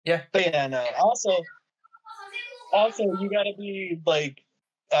 Yeah. But yeah, no. Also, you gotta be like,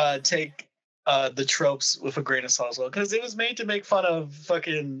 take the tropes with a grain of salt as well, because it was made to make fun of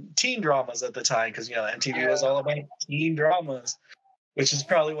fucking teen dramas at the time, because MTV was all about teen dramas, which is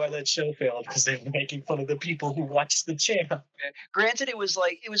probably why that show failed, because they were making fun of the people who watched the channel. Granted, it was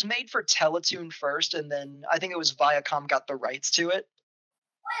made for Teletoon first, and then I think it was Viacom got the rights to it.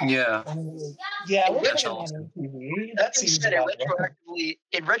 Yeah. Yeah, That seems said,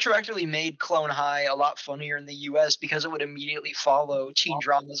 it retroactively made Clone High a lot funnier in the US because it would immediately follow teen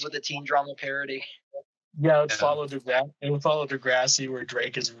dramas with a teen drama parody. Yeah, it would follow Degrassi, where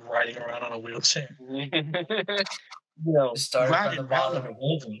Drake is riding around on a wheelchair. Started from the bottom.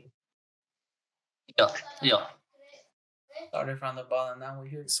 Yeah. Started from the bottom. Now we're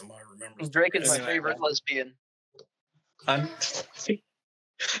here. Somebody remembers. Drake is my favorite lesbian.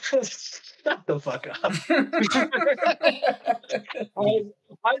 Shut the fuck up.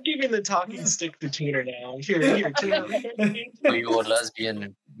 I'm giving the talking stick to Tuner now. Here, Tuner. Are you a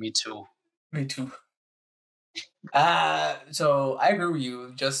lesbian? Me too. Me too. So I agree with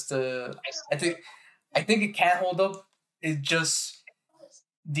you. Just I think it can hold up. It's just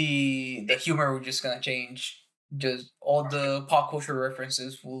the humor we're just gonna change. Just all the pop culture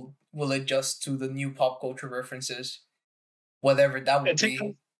references will adjust to the new pop culture references, whatever that would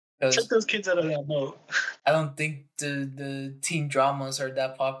be. Check those kids out of that boat. I don't think the teen dramas are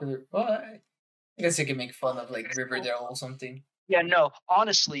that popular. Well, I guess you can make fun of like Riverdale or something. Yeah, no.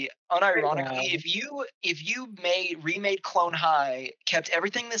 Honestly, unironically, if you remade Clone High, kept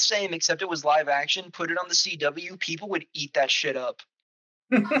everything the same except it was live action, put it on the CW, people would eat that shit up.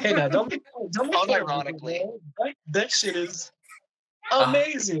 Hey, now don't be unironically. That shit is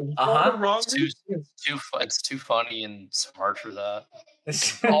amazing. It's too funny and smart for that.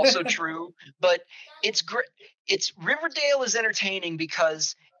 Also true, but it's great. Riverdale is entertaining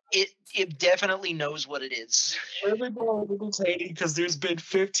because it definitely knows what it is. Riverdale is entertaining because there's been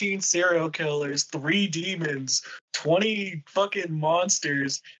 15 serial killers, 3 demons, 20 fucking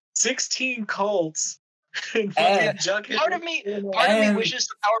monsters, 16 cults. Part of me wishes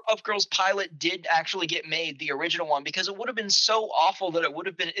the Powerpuff Girls pilot did actually get made, the original one, because it would have been so awful that it would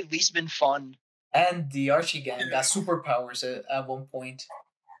have been at least been fun. And the Archie gang got superpowers at one point.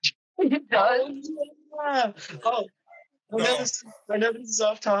 It does. Oh, I know this is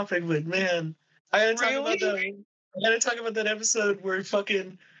off topic, but man, I gotta talk about that episode where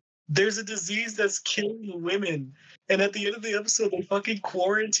fucking there's a disease that's killing women. And at the end of the episode, they fucking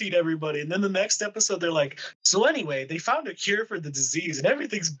quarantine everybody. And then the next episode, they're like, so anyway, they found a cure for the disease and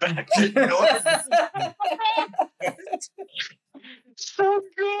everything's back to normal. So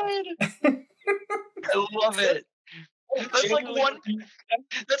good. I love it. That's like One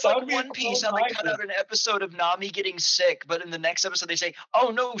Piece, how they cut out an episode of Nami getting sick, but in the next episode they say, oh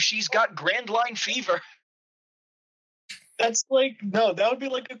no, she's got Grand Line fever. That's like, no, that would be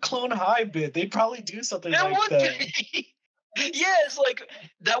like a Clone High bit. They'd probably do something like that. Yes, like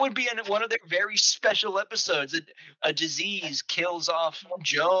that would be in one of their very special episodes. A disease kills off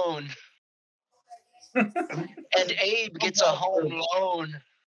Joan. And Abe gets a home loan.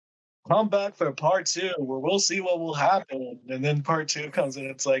 Come back for part 2 where we'll see what will happen. And then part 2 comes in.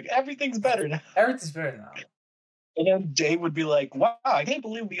 It's like, everything's better now. Everything's better now. And then Dave would be like, wow, I can't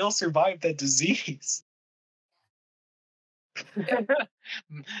believe we all survived that disease.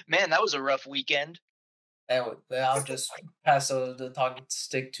 Man, that was a rough weekend. I'll just pass the talking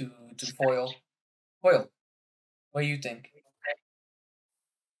stick to Foil. Foil, what do you think?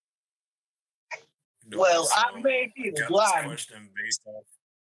 Well, I made you blind. Question based off.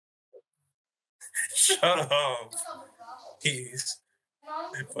 Shut up. He's,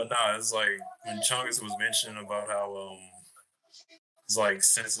 but nah, it's like when Chungus was mentioning about how it's like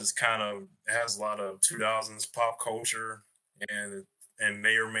since it's kind of it has a lot of 2000s pop culture and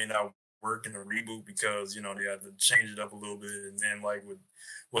may or may not work in a reboot because you know they had to change it up a little bit and then like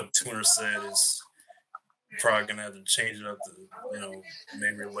what Tuner said is probably gonna have to change it up to you know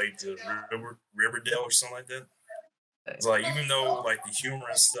maybe relate to Riverdale or something like that. It's like even though like the humor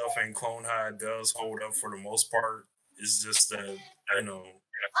and stuff in Clone High does hold up for the most part, it's just that you know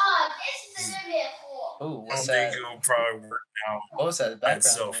Oh, I don't what's think that? it'll probably work now What was that by background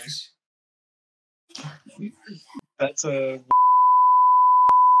itself. noise? That's a.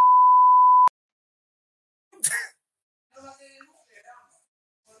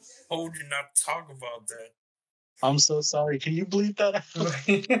 Told you not to talk about that. I'm so sorry. Can you bleep that out?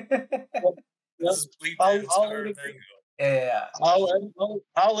 Just bleep I'll- the I'll entire edit thing Yeah.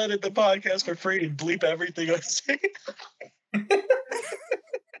 I'll edit the podcast for free and bleep everything I say.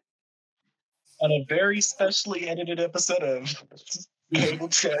 On a very specially edited episode of Cable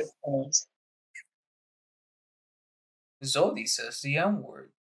Chat. Zodi says the M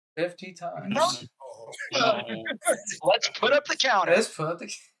word 50 times. Oh. Let's put up the counter. Let's put up the.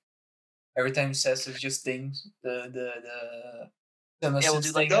 Every time he says it, just things. The Yeah, we'll Simpsons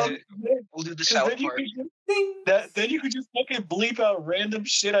do like thing. we'll do the 'Cause South then you Park. could just, Ding. then you could just fucking bleep out random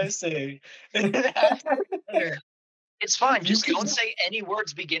shit I say. It's fine. You Just can- don't say any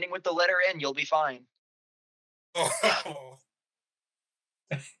words beginning with the letter N. You'll be fine. Oh.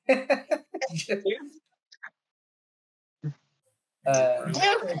 Uh, Really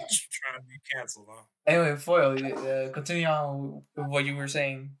trying to be canceled, huh? anyway, Foil, continue on with what you were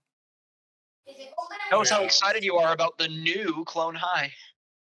saying. Notice how Yeah. excited you are about the new Clone High.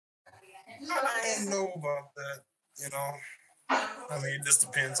 I don't know about that, you know. I mean, it just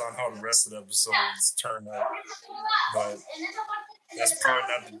depends on how the rest of the episodes turn out. But that's probably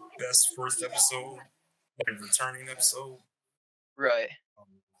not the best first episode, like returning episode. Right.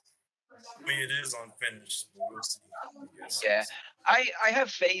 I mean, it is unfinished, but we'll see. I guess. Yeah. I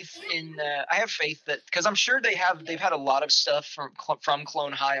have faith in that because I'm sure they've had a lot of stuff from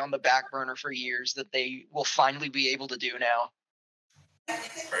Clone High on the back burner for years that they will finally be able to do now.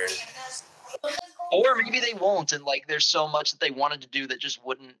 Right. Or maybe they won't, and like there's so much that they wanted to do that just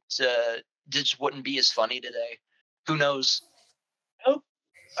wouldn't be as funny today. Who knows?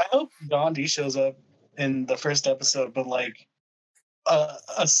 I hope Gandhi shows up in the first episode, but like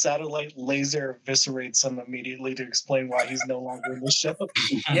a satellite laser eviscerates him immediately to explain why he's no longer in the show.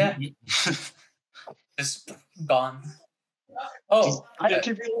 Yeah. Just gone. Oh, It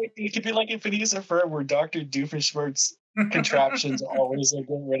could be like in Phineas and Ferb, where Dr. Doofenshmirtz contraptions always like,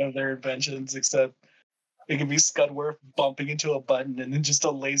 get rid of their inventions, except it could be Scudworth bumping into a button and then just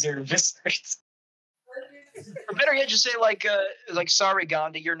a laser eviscerates. Or better yet, just say like sorry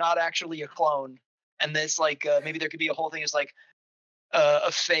Gandhi, you're not actually a clone, and this like maybe there could be a whole thing is like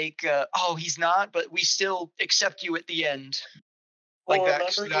a fake. Oh, he's not, but we still accept you at the end. Like Well,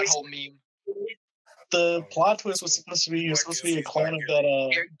 that remember whole meme. The plot twist was supposed to be you're supposed to be a clone of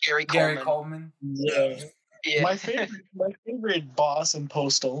that. Gary Gary Coleman. Coleman. Yeah. Yeah. My favorite boss in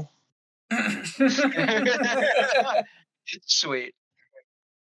Postal. Sweet.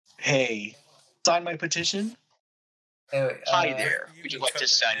 Hey, sign my petition. Anyway, Hi there. You Would you can like cut to the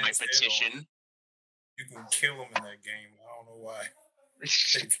sign my man's head petition? off. You can kill him in that game. I don't know why.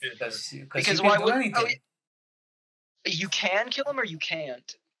 They did that. Because you why can do would anything. you can kill him or you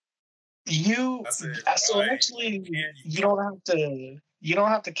can't? You I said, so why actually can't you you don't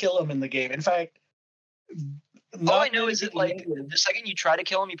have to kill him in the game. In fact, All I not know many is that people like know. the second you try to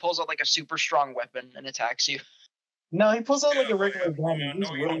kill him, he pulls out like a super strong weapon and attacks you. No, he pulls out like a Yeah, regular I gun. mean, I He's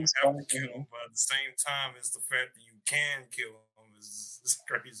know you really don't strong. have to kill him, but at the same time, it's the fact that you can kill him is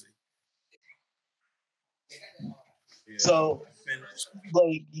crazy. Yeah, So finished.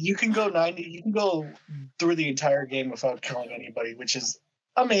 like you can go through the entire game without killing anybody, which is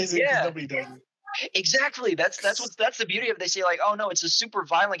amazing because Yeah. nobody does it. Exactly. That's the beauty of it. They say like, oh no, it's a super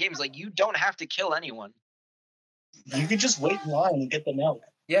violent game. It's like you don't have to kill anyone. You could just wait in line and get the milk.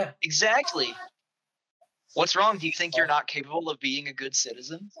 Yeah. Exactly. What's wrong? Do you think you're not capable of being a good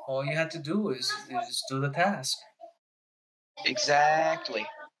citizen? All you had to do is do the task. Exactly.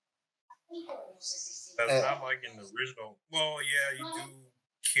 That's not like in the original. Well, yeah, you do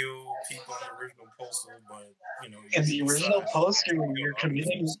kill people in the original Postal, but you know. In the you original decide poster, to kill you're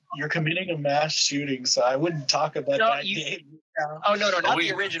other committing folks. a mass shooting, so I wouldn't talk about No, that you- game. Oh no, not we-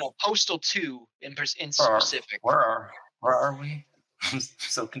 the original. Postal 2 in Where specific. are we? I'm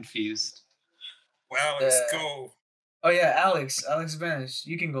so confused. Well, let's Uh, go. Oh yeah, Alex Venice,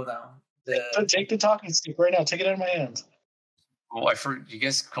 you can go down. Take the talking stick right now. Take it out of my hands. Oh, you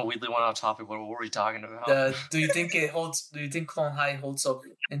guys completely went off topic. What were we talking about? Do you think Clone High holds up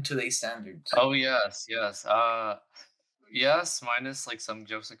in today's standards? Oh yes. Yes, minus like some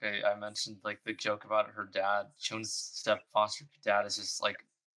jokes like I mentioned, like the joke about her dad, Choon's step foster dad is just like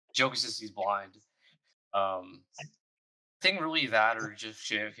joke is just he's blind. I think really that or just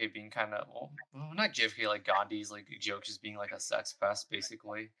JFK being kind of well, not JFK like Gandhi's like joke just being like a sex pest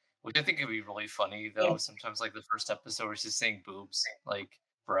basically, which I think could be really funny though. Sometimes like the first episode is just saying boobs, like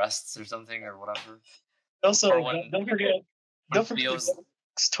breasts or something or whatever. Also, Or when- don't forget the Theo's-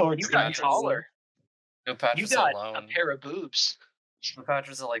 jokes towards You got the taller. You Cleopatra's got alone. a pair of boobs.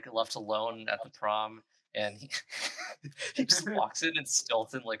 Cleopatra's like left alone at the prom, and he just walks in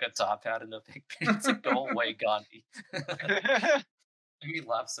Stilton like a top hat and a pink beard. It's like, go away, Gandhi. Made me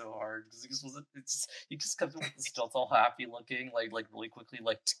laugh so hard because he just comes in with the Stilton all happy looking, like really quickly,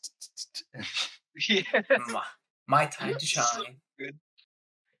 like. Yeah. My time to shine. Good.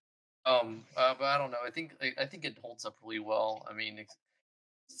 But I don't know. I think it holds up really well. I mean,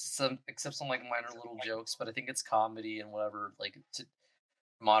 except some like minor little jokes, but I think it's comedy and whatever. Like to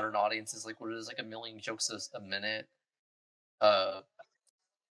modern audiences, like what it is, like a million jokes a minute. Like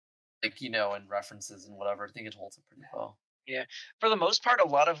and references and whatever. I think it holds up pretty well. Yeah, for the most part, a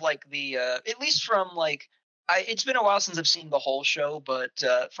lot of like the at least from like it's been a while since I've seen the whole show, but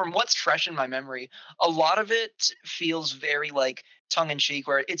from what's fresh in my memory, a lot of it feels very like tongue in cheek,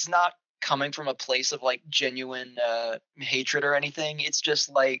 where it's not coming from a place of like genuine hatred or anything. It's just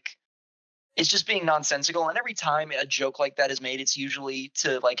being nonsensical, and every time a joke like that is made, it's usually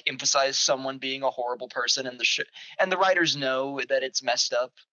to like emphasize someone being a horrible person, and the writers know that it's messed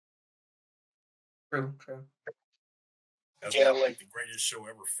up. True. That's Yeah, like the greatest show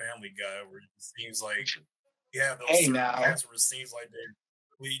ever, Family Guy, where it seems like those Hey, certain now. cats where it seems like they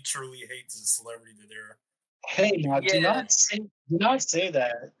really truly hate the celebrity that they're. Hey, now Yeah. do not say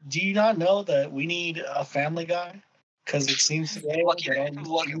that. Do you not know that we need a Family Guy? Because it seems today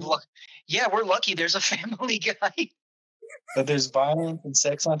Yeah, we're lucky. There's a Family Guy. that there's violence and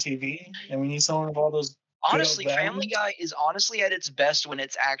sex on TV, and we need someone with all those. Honestly, Good old Family values. Guy is honestly at its best when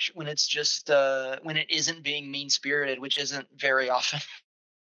it's when it isn't being mean spirited, which isn't very often.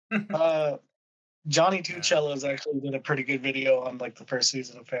 Johnny Two Cellos actually did a pretty good video on like the first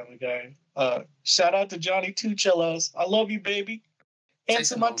season of Family Guy. Shout out to Johnny Two Cellos. I love you, baby.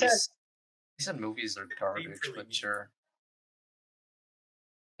 Answer my text. He said movies are garbage, but sure.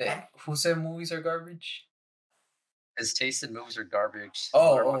 Who said movies are garbage? His taste in movies are garbage.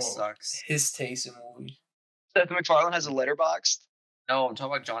 Oh, Letterboxd sucks. His taste in movies. Seth MacFarlane has a Letterboxd. No, I'm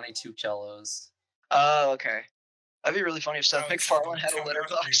talking about Johnny Two Cellos. Oh, okay. That'd be really funny if Seth Oh, MacFarlane had a tell me what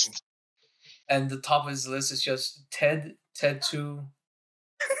Letterboxd. And the top of his list is just Ted 2.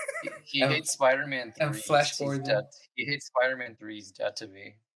 He hates Spider-Man 3. And Flash He's Gordon. dead. He hates Spider-Man 3. He's dead to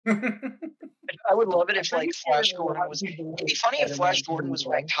me. I would love it if like Flash Gordon was. It'd be funny if Flash Gordon was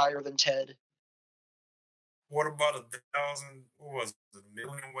ranked higher than Ted. What about 1,000? What was it? A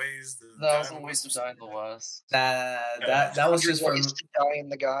million ways? Thousand Ways to Die in the West. That was just for 100 Ways to Die in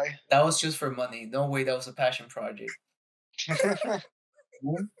the Guy. that was just for money. No way, that was a passion project.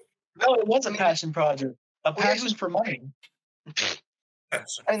 No, it was a passion project. A passion for money.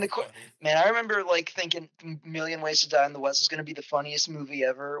 I mean, man, I remember like thinking Million Ways to Die in the West is going to be the funniest movie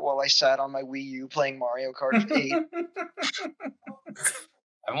ever while I sat on my Wii U playing Mario Kart 8.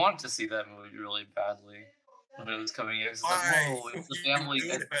 I wanted to see that movie really badly when it was coming out. It's like, whoa, it's the family.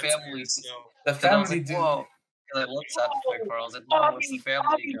 It's the family. The family dude. dude. Whoa. And I love Seth MacFarlane. I was like, no, it's the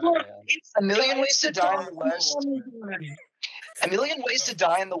family guy. Man. A Million Ways to Die in the West. A Million Ways to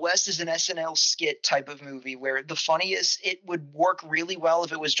Die in the West is an SNL skit type of movie where the funniest, it would work really well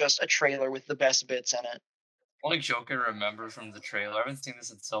if it was just a trailer with the best bits in it. The only joke I remember from the trailer, I haven't seen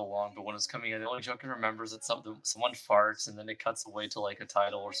this in so long, but when it's coming in, the only joke I remember is that someone farts and then it cuts away to like a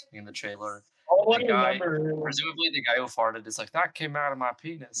title or something in the trailer. All I The guy, remember. presumably the guy who farted is like, that came out of my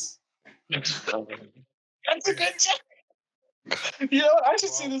penis. That's a good joke. You know, I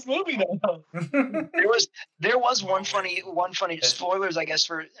should see this movie now. There was one funny spoilers, I guess,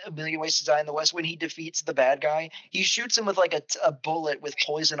 for A Million Ways to Die in the West. When he defeats the bad guy, he shoots him with like a bullet with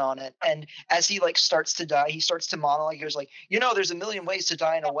poison on it, and as he like starts to die, he starts to monologue. He goes like, there's a million ways to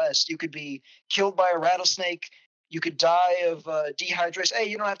die in the West. You could be killed by a rattlesnake. You could die of dehydration. Hey,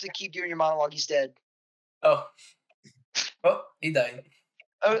 you don't have to keep doing your monologue. He's dead. Oh, he died.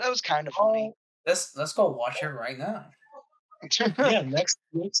 Oh, that was kind of funny. Let's go watch it right now. Yeah, next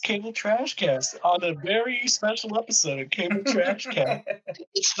Cable Trash Cast on a very special episode of Cable Trash Cast.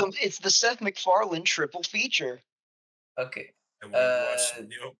 It's the Seth MacFarlane triple feature. Okay. And we watched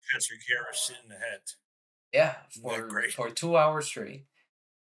Neil Patrick Harris shit in the hat. Yeah, Great. for 2 hours straight.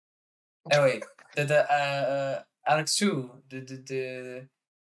 Anyway, Alex too. Do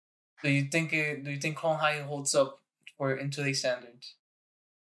you think Clone High holds up for in today's standards?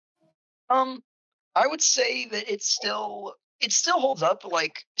 I would say that it still holds up.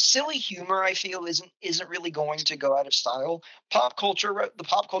 Like silly humor, I feel isn't really going to go out of style. The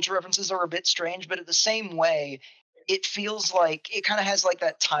pop culture references are a bit strange, but at the same way, it feels like it kind of has like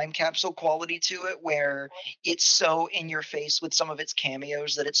that time capsule quality to it, where it's so in your face with some of its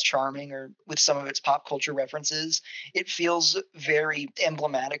cameos that it's charming, or with some of its pop culture references, it feels very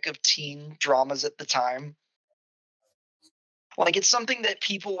emblematic of teen dramas at the time. Like it's something that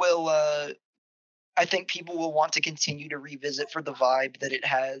people will. I think people will want to continue to revisit for the vibe that it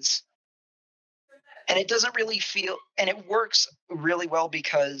has. And it doesn't really feel, and it works really well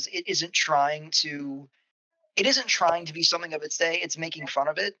because it isn't trying to be something of its day. It's making fun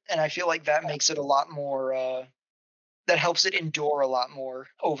of it. And I feel like that makes it a lot more, that helps it endure a lot more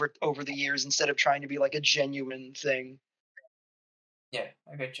over the years, instead of trying to be like a genuine thing. Yeah,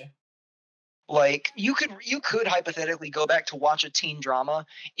 I get you. Like you could hypothetically go back to watch a teen drama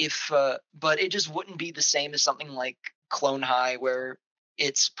but it just wouldn't be the same as something like Clone High, where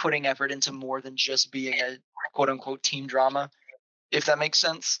it's putting effort into more than just being a quote unquote teen drama, if that makes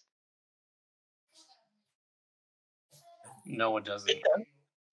sense. No, it doesn't.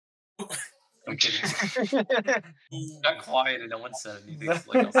 I'm kidding. Got quiet and no one said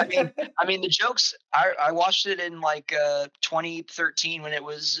anything. I mean the jokes. I watched it in like 2013 when it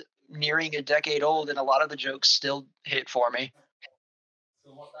was nearing a decade old, and a lot of the jokes still hit for me.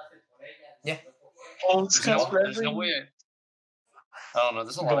 Yeah. There's no way. I don't know.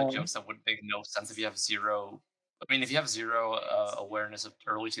 There's a lot of jokes that would make no sense if you have zero. I mean, if you have zero awareness of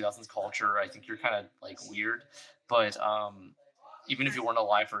early 2000s culture, I think you're kind of like weird. But even if you weren't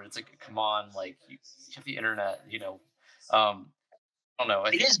alive for it, it's like, come on, like you have the internet, you know. I don't know.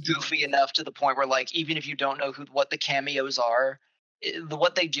 It is goofy enough to the point where, like, even if you don't know what the cameos are,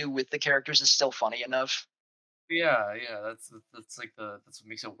 what they do with the characters is still funny enough. Yeah, that's like that's what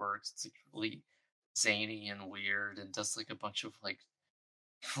makes it work. It's like really zany and weird, and does like a bunch of like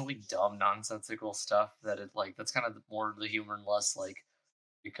really dumb, nonsensical stuff that it like that's kind of more the humor and less like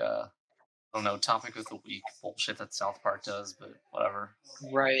I don't know, topic of the week bullshit that South Park does, but whatever.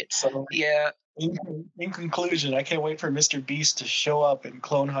 Right. So yeah. In conclusion, I can't wait for Mr. Beast to show up in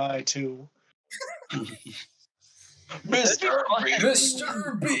Clone High too. Mr.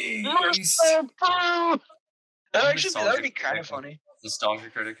 Beast. That would be kind of funny. Nostalgia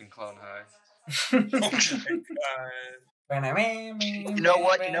critic in Clone High. You know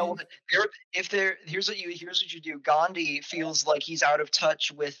what? Here's what you do. Gandhi feels like he's out of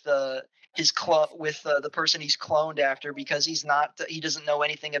touch with the person he's cloned after, because he doesn't know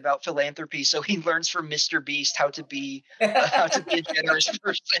anything about philanthropy. So he learns from Mr. Beast how to be a generous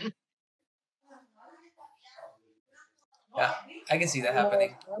person. Yeah, I can see that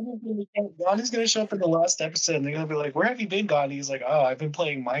happening. Gandhi's going to show up in the last episode, and they're going to be like, "Where have you been, Gandhi?" He's like, "Oh, I've been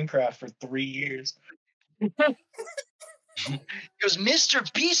playing Minecraft for 3 years." He goes, Mr.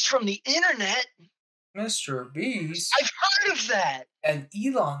 Beast from the internet. Mr. Beast. I've heard of that. And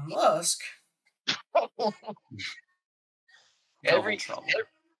Elon Musk. Elon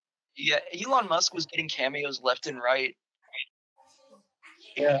Musk was getting cameos left and right.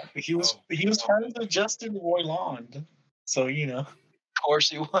 Yeah, he was friends with Justin Roiland, so you know. Of course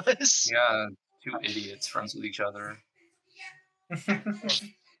he was. Yeah, two idiots friends with each other.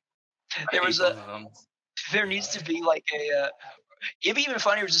 There needs to be like it'd be even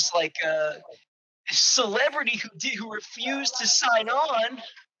funnier, just like a celebrity who refused to sign on.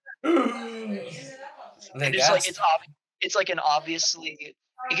 It's like an obviously.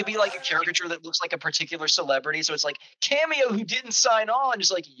 It could be like a caricature that looks like a particular celebrity. So it's like, cameo who didn't sign on.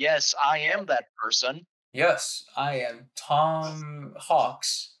 Just like, yes, I am that person. Yes, I am Tom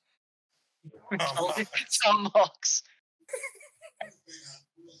Hawks. Tom Hawks.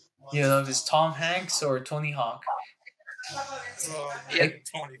 You know, is Tom Hanks or Tony Hawk? Yeah,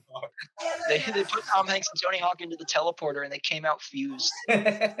 Tony Hawk. They put Tom Hanks and Tony Hawk into the teleporter, and they came out fused.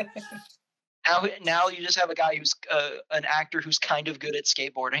 Now you just have a guy who's an actor who's kind of good at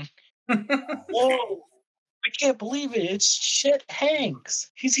skateboarding. Whoa! I can't believe it. It's Chet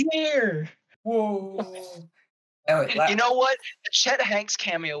Hanks. He's here. Whoa! Anyway, you know what? A Chet Hanks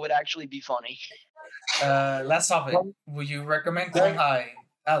cameo would actually be funny. Last topic. Would you recommend Clone High,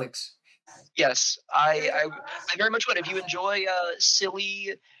 Alex? Yes, I very much would. If you enjoy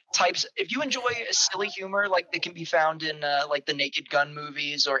silly types. If you enjoy silly humor, like that can be found in like the Naked Gun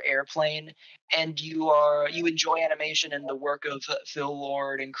movies or Airplane, and you enjoy animation and the work of Phil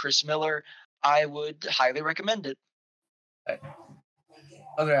Lord and Chris Miller, I would highly recommend it.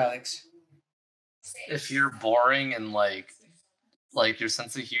 Other Alex. If you're boring and like your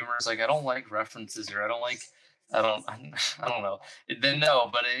sense of humor is like, I don't like references, or I don't know, then no.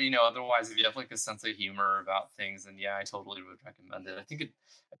 But otherwise, if you have like a sense of humor about things, then yeah, I totally would recommend it.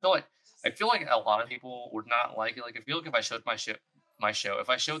 I feel like a lot of people would not like it. Like, I feel like if I showed my show, if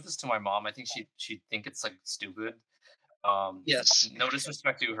I showed this to my mom, I think she'd think it's like stupid. Yes. No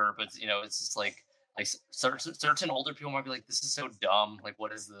disrespect to her, but it's just like certain older people might be like, this is so dumb. Like,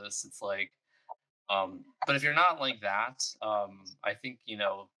 what is this? It's like, but if you're not like that, I think you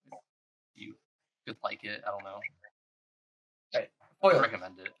could like it. I don't know. Right. I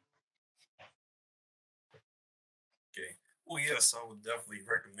recommend it. Okay. Well, yes, I would definitely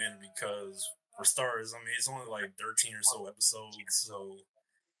recommend it because, for starters, I mean, it's only like 13 or so episodes, so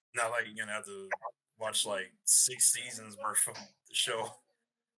not like you're gonna have to watch like 6 seasons worth of the show.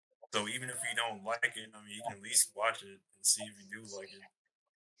 So even if you don't like it, I mean, you can at least watch it and see if you do like it.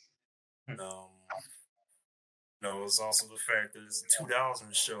 It's also the fact that it's a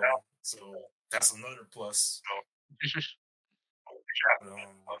 2000 show, so that's another plus.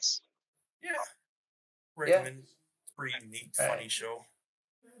 Yeah, recommend. Yeah. Pretty neat, funny show.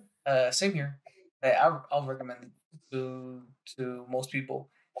 Same here. I'll recommend it to most people.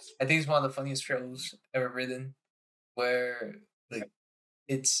 I think it's one of the funniest shows ever written, where like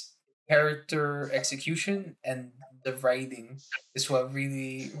it's character execution and the writing is what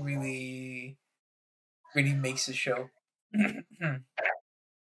really, really, really makes the show.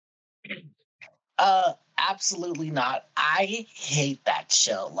 Absolutely not. I hate that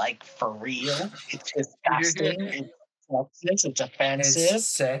show. Like, for real. It's disgusting. It's sexist. It's offensive.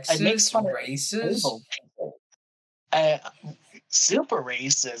 It's sexist, it makes fun racist. Of people. Super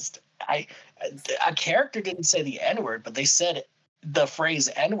racist. A character didn't say the N-word, but they said the phrase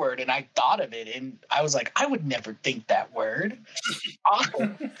N-word, and I thought of it, and I was like, I would never think that word.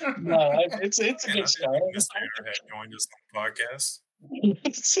 No, it's a good show. Mr. Aaron had joined us on the podcast.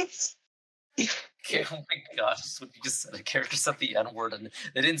 Oh my gosh, what you just said. A character said the N-word, and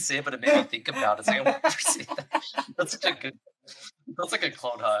they didn't say it, but it made me think about it. It's like, I would never say that. That's like a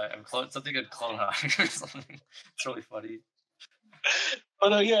Clone High. Something good Clone High or something. It's really funny.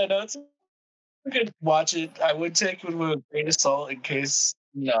 But yeah, no, it's good. Watch it. I would take it with a grain of salt in case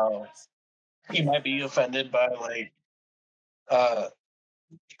you might be offended by like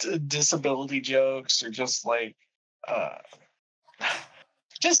disability jokes, or just like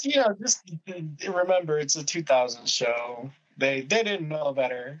just remember it's a 2000 show. They didn't know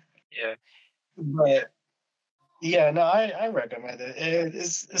better. Yeah. But yeah, no, I recommend it.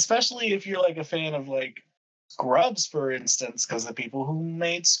 It's, especially if you're like a fan of like Scrubs, for instance, because the people who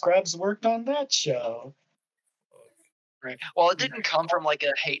made Scrubs worked on that show. Right. Well, it didn't come from like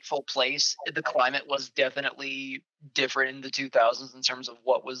a hateful place. The climate was definitely different in the 2000s in terms of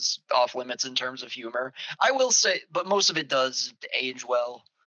what was off limits in terms of humor. I will say, but most of it does age well.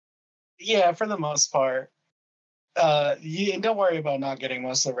 Yeah, for the most part. Don't worry about not getting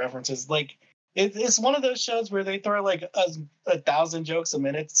most of the references. Like, it's one of those shows where they throw like 1,000 jokes a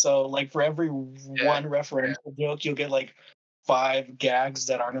minute. So like for every one referential joke, you'll get like 5 gags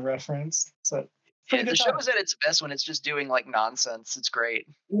that aren't a reference. So the show is at its best when it's just doing like nonsense. It's great.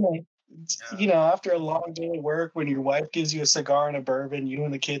 Yeah. After a long day of work, when your wife gives you a cigar and a bourbon, you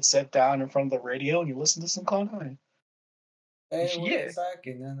and the kids sit down in front of the radio and you listen to some Clone High. Hey, back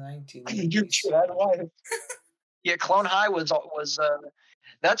in the 1980s. You're true, that wife. Yeah, Clone High was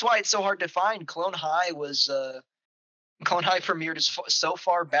that's why it's so hard to find. Clone High premiered so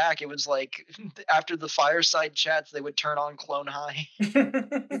far back. It was like after the fireside chats, they would turn on Clone High.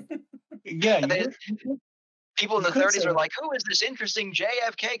 Yeah, people in the 30s are like, who is this interesting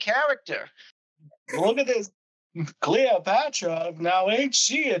JFK character? Look at this Cleopatra. Now ain't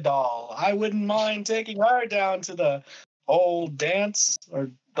she a doll? I wouldn't mind taking her down to the old dance or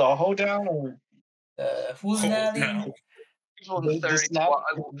the hoedown or who's that? People in the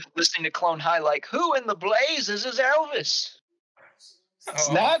 30s listening to Clone High like, who in the blazes is Elvis?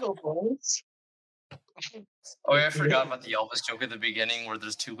 Snagglepuss. Oh, yeah, I forgot about the Elvis joke at the beginning where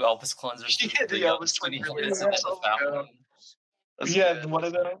there's 2 Elvis clones. Yeah, the Elvis twins. Yeah,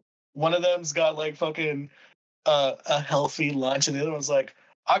 one of them's got like fucking a healthy lunch, and the other one's like,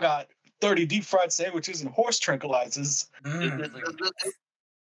 I got 30 deep fried sandwiches and horse tranquilizers.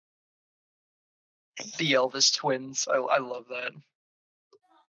 The Elvis twins. I love that.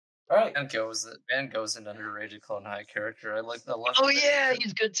 All right. Van Gogh's an underrated Clone High character. I love Oh that yeah,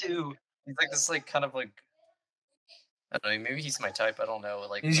 he's good too. he's like this kind of like I don't know, maybe he's my type, I don't know,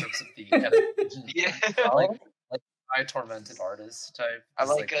 like in He's- terms of the animation. Yeah, like I tormented artist type. I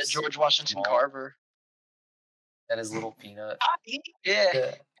He's, like George Washington small, Carver. and his little peanut. Yeah,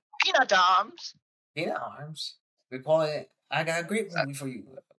 Yeah. peanut arms. Peanut Arms. We call it. I got a great movie for you.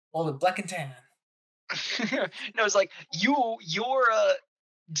 Call it Black and Tan. No, it's like you're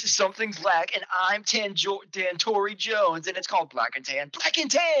something's black, and I'm Tory Jones, and it's called Black and Tan. Black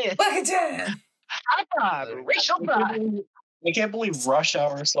and Tan. Black and Tan. High five, racial pride. I can't believe Rush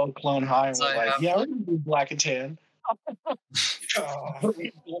Hour sold Clone High and So was I like, have- yeah, we're gonna do Black and Tan. Oh, Black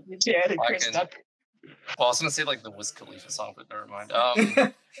and Tan and Chris Fucking- Tucker. Well, I was gonna say like the Wiz Khalifa song, but never mind. Black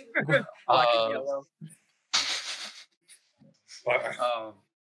and Uh, yellow.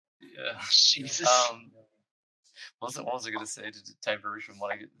 Yeah. Jesus. What was I gonna say to diverge from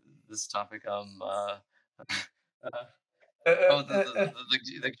what this topic? The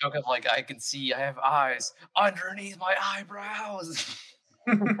joke of like I can see I have eyes underneath my eyebrows.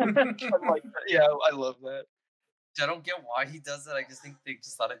 Yeah, I love that. I don't get why he does that. I just think they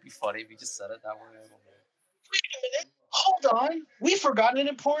just thought it'd be funny if he just said it that way. I don't know. Wait a minute. Hold on. We forgot an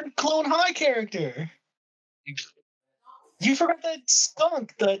important Clone High character. You forgot that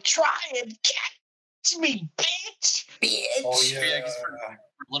skunk, the try and catch me, bitch. Oh Yeah, yeah. 'cause for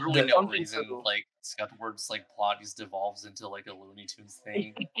literally The no something reason, to- like Scudward's like plot just devolves into like a Looney Tunes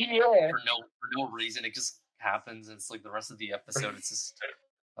thing Yeah. for no reason. It just happens. And it's like the rest of the episode. It's just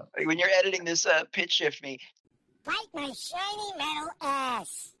Like, when you're editing this, pitch shift me. Bite my shiny metal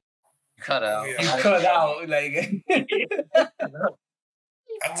ass. cut out. Yeah. You cut out like. I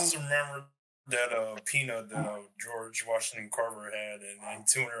just remember that peanut that George Washington Carver had and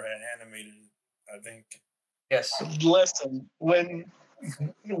Tuner had animated. I think. Yes. Listen, when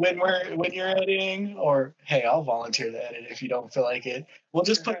you're editing, or hey, I'll volunteer to edit if you don't feel like it. We'll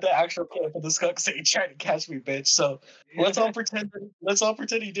just put the actual clip of the skunk saying "trying to catch me, bitch." So let's all pretend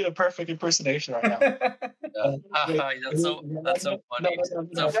he did a perfect impersonation right now. Yeah. That's so funny.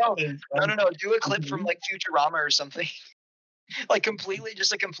 So funny. No. Do a clip from like Futurama or something. Like completely,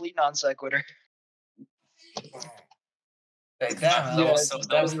 just a complete non sequitur. Like, damn, That that was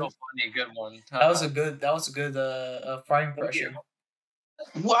was so funny. Good one. that was a good Fry impression.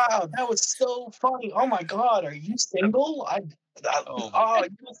 Wow, that was so funny. Oh my god, are you single? Oh, Oh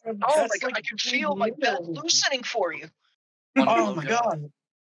that's my god, like I can feel my belt weird. loosening for you. Oh my god,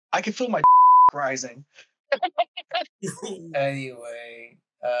 I can feel my rising. Anyway,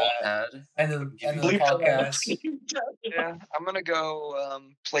 Ad. end of the Bleep that out. podcast. Yeah, I'm gonna go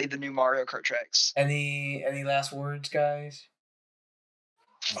play the new Mario Kart tracks. Any last words, guys?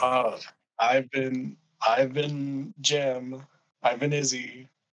 I've been Jem. I've been Izzy.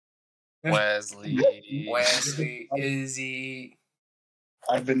 Wesley. Wesley, Izzy.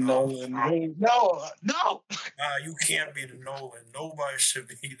 I've been Nolan. No. You can't be the Nolan. Nobody should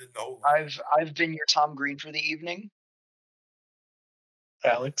be the Nolan. I've been your Tom Green for the evening.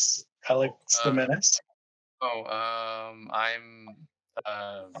 Alex the Menace. Oh, I'm I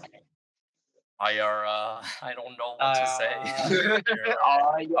don't know what to say.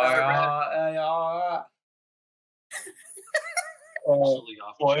 Actually off.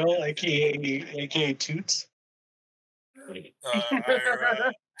 Foil, aka Toots.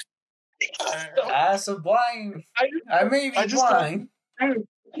 Sublime. I may be I just blind. You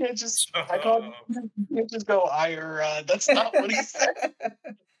can't just you can't just go Ira. That's not what he said.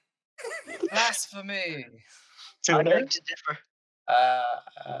 Blasphemy. I Tuner. beg to differ.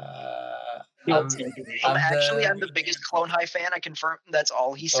 I'm I'm the biggest Clone High fan. I confirm that's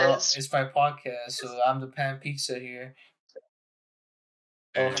all he well, says. it's my podcast, so I'm the pan pizza here.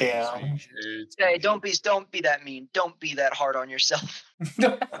 Okay. Hey, don't be that mean. Don't be that hard on yourself.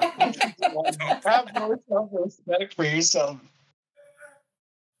 Have more self-respect for yourself.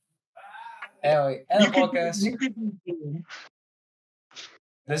 Anyway, end of the podcast. You could be-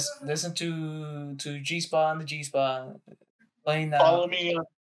 Listen to G-Spot on the G-Spot. Playing now. Follow me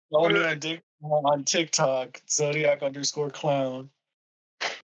on TikTok, Zodiac_clown.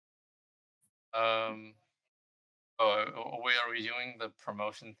 Wait, are we doing the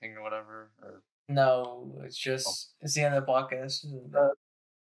promotion thing or whatever? Or No, it's the end of the podcast.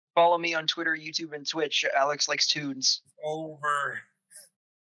 Follow me on Twitter, YouTube, and Twitch. Alex Likes Tunes. Over.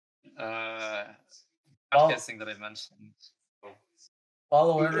 podcasting that I mentioned.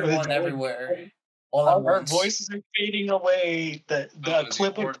 Follow everyone everywhere. All at Our once. voices are fading away. The Oh,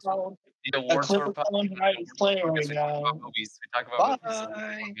 clip of awards. Clown, The awards clip were of Clown High is playing right We talk now. about movies. We talk about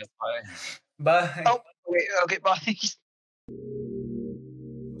movies. Bye. Bye. Bye. Oh, wait, okay, bye.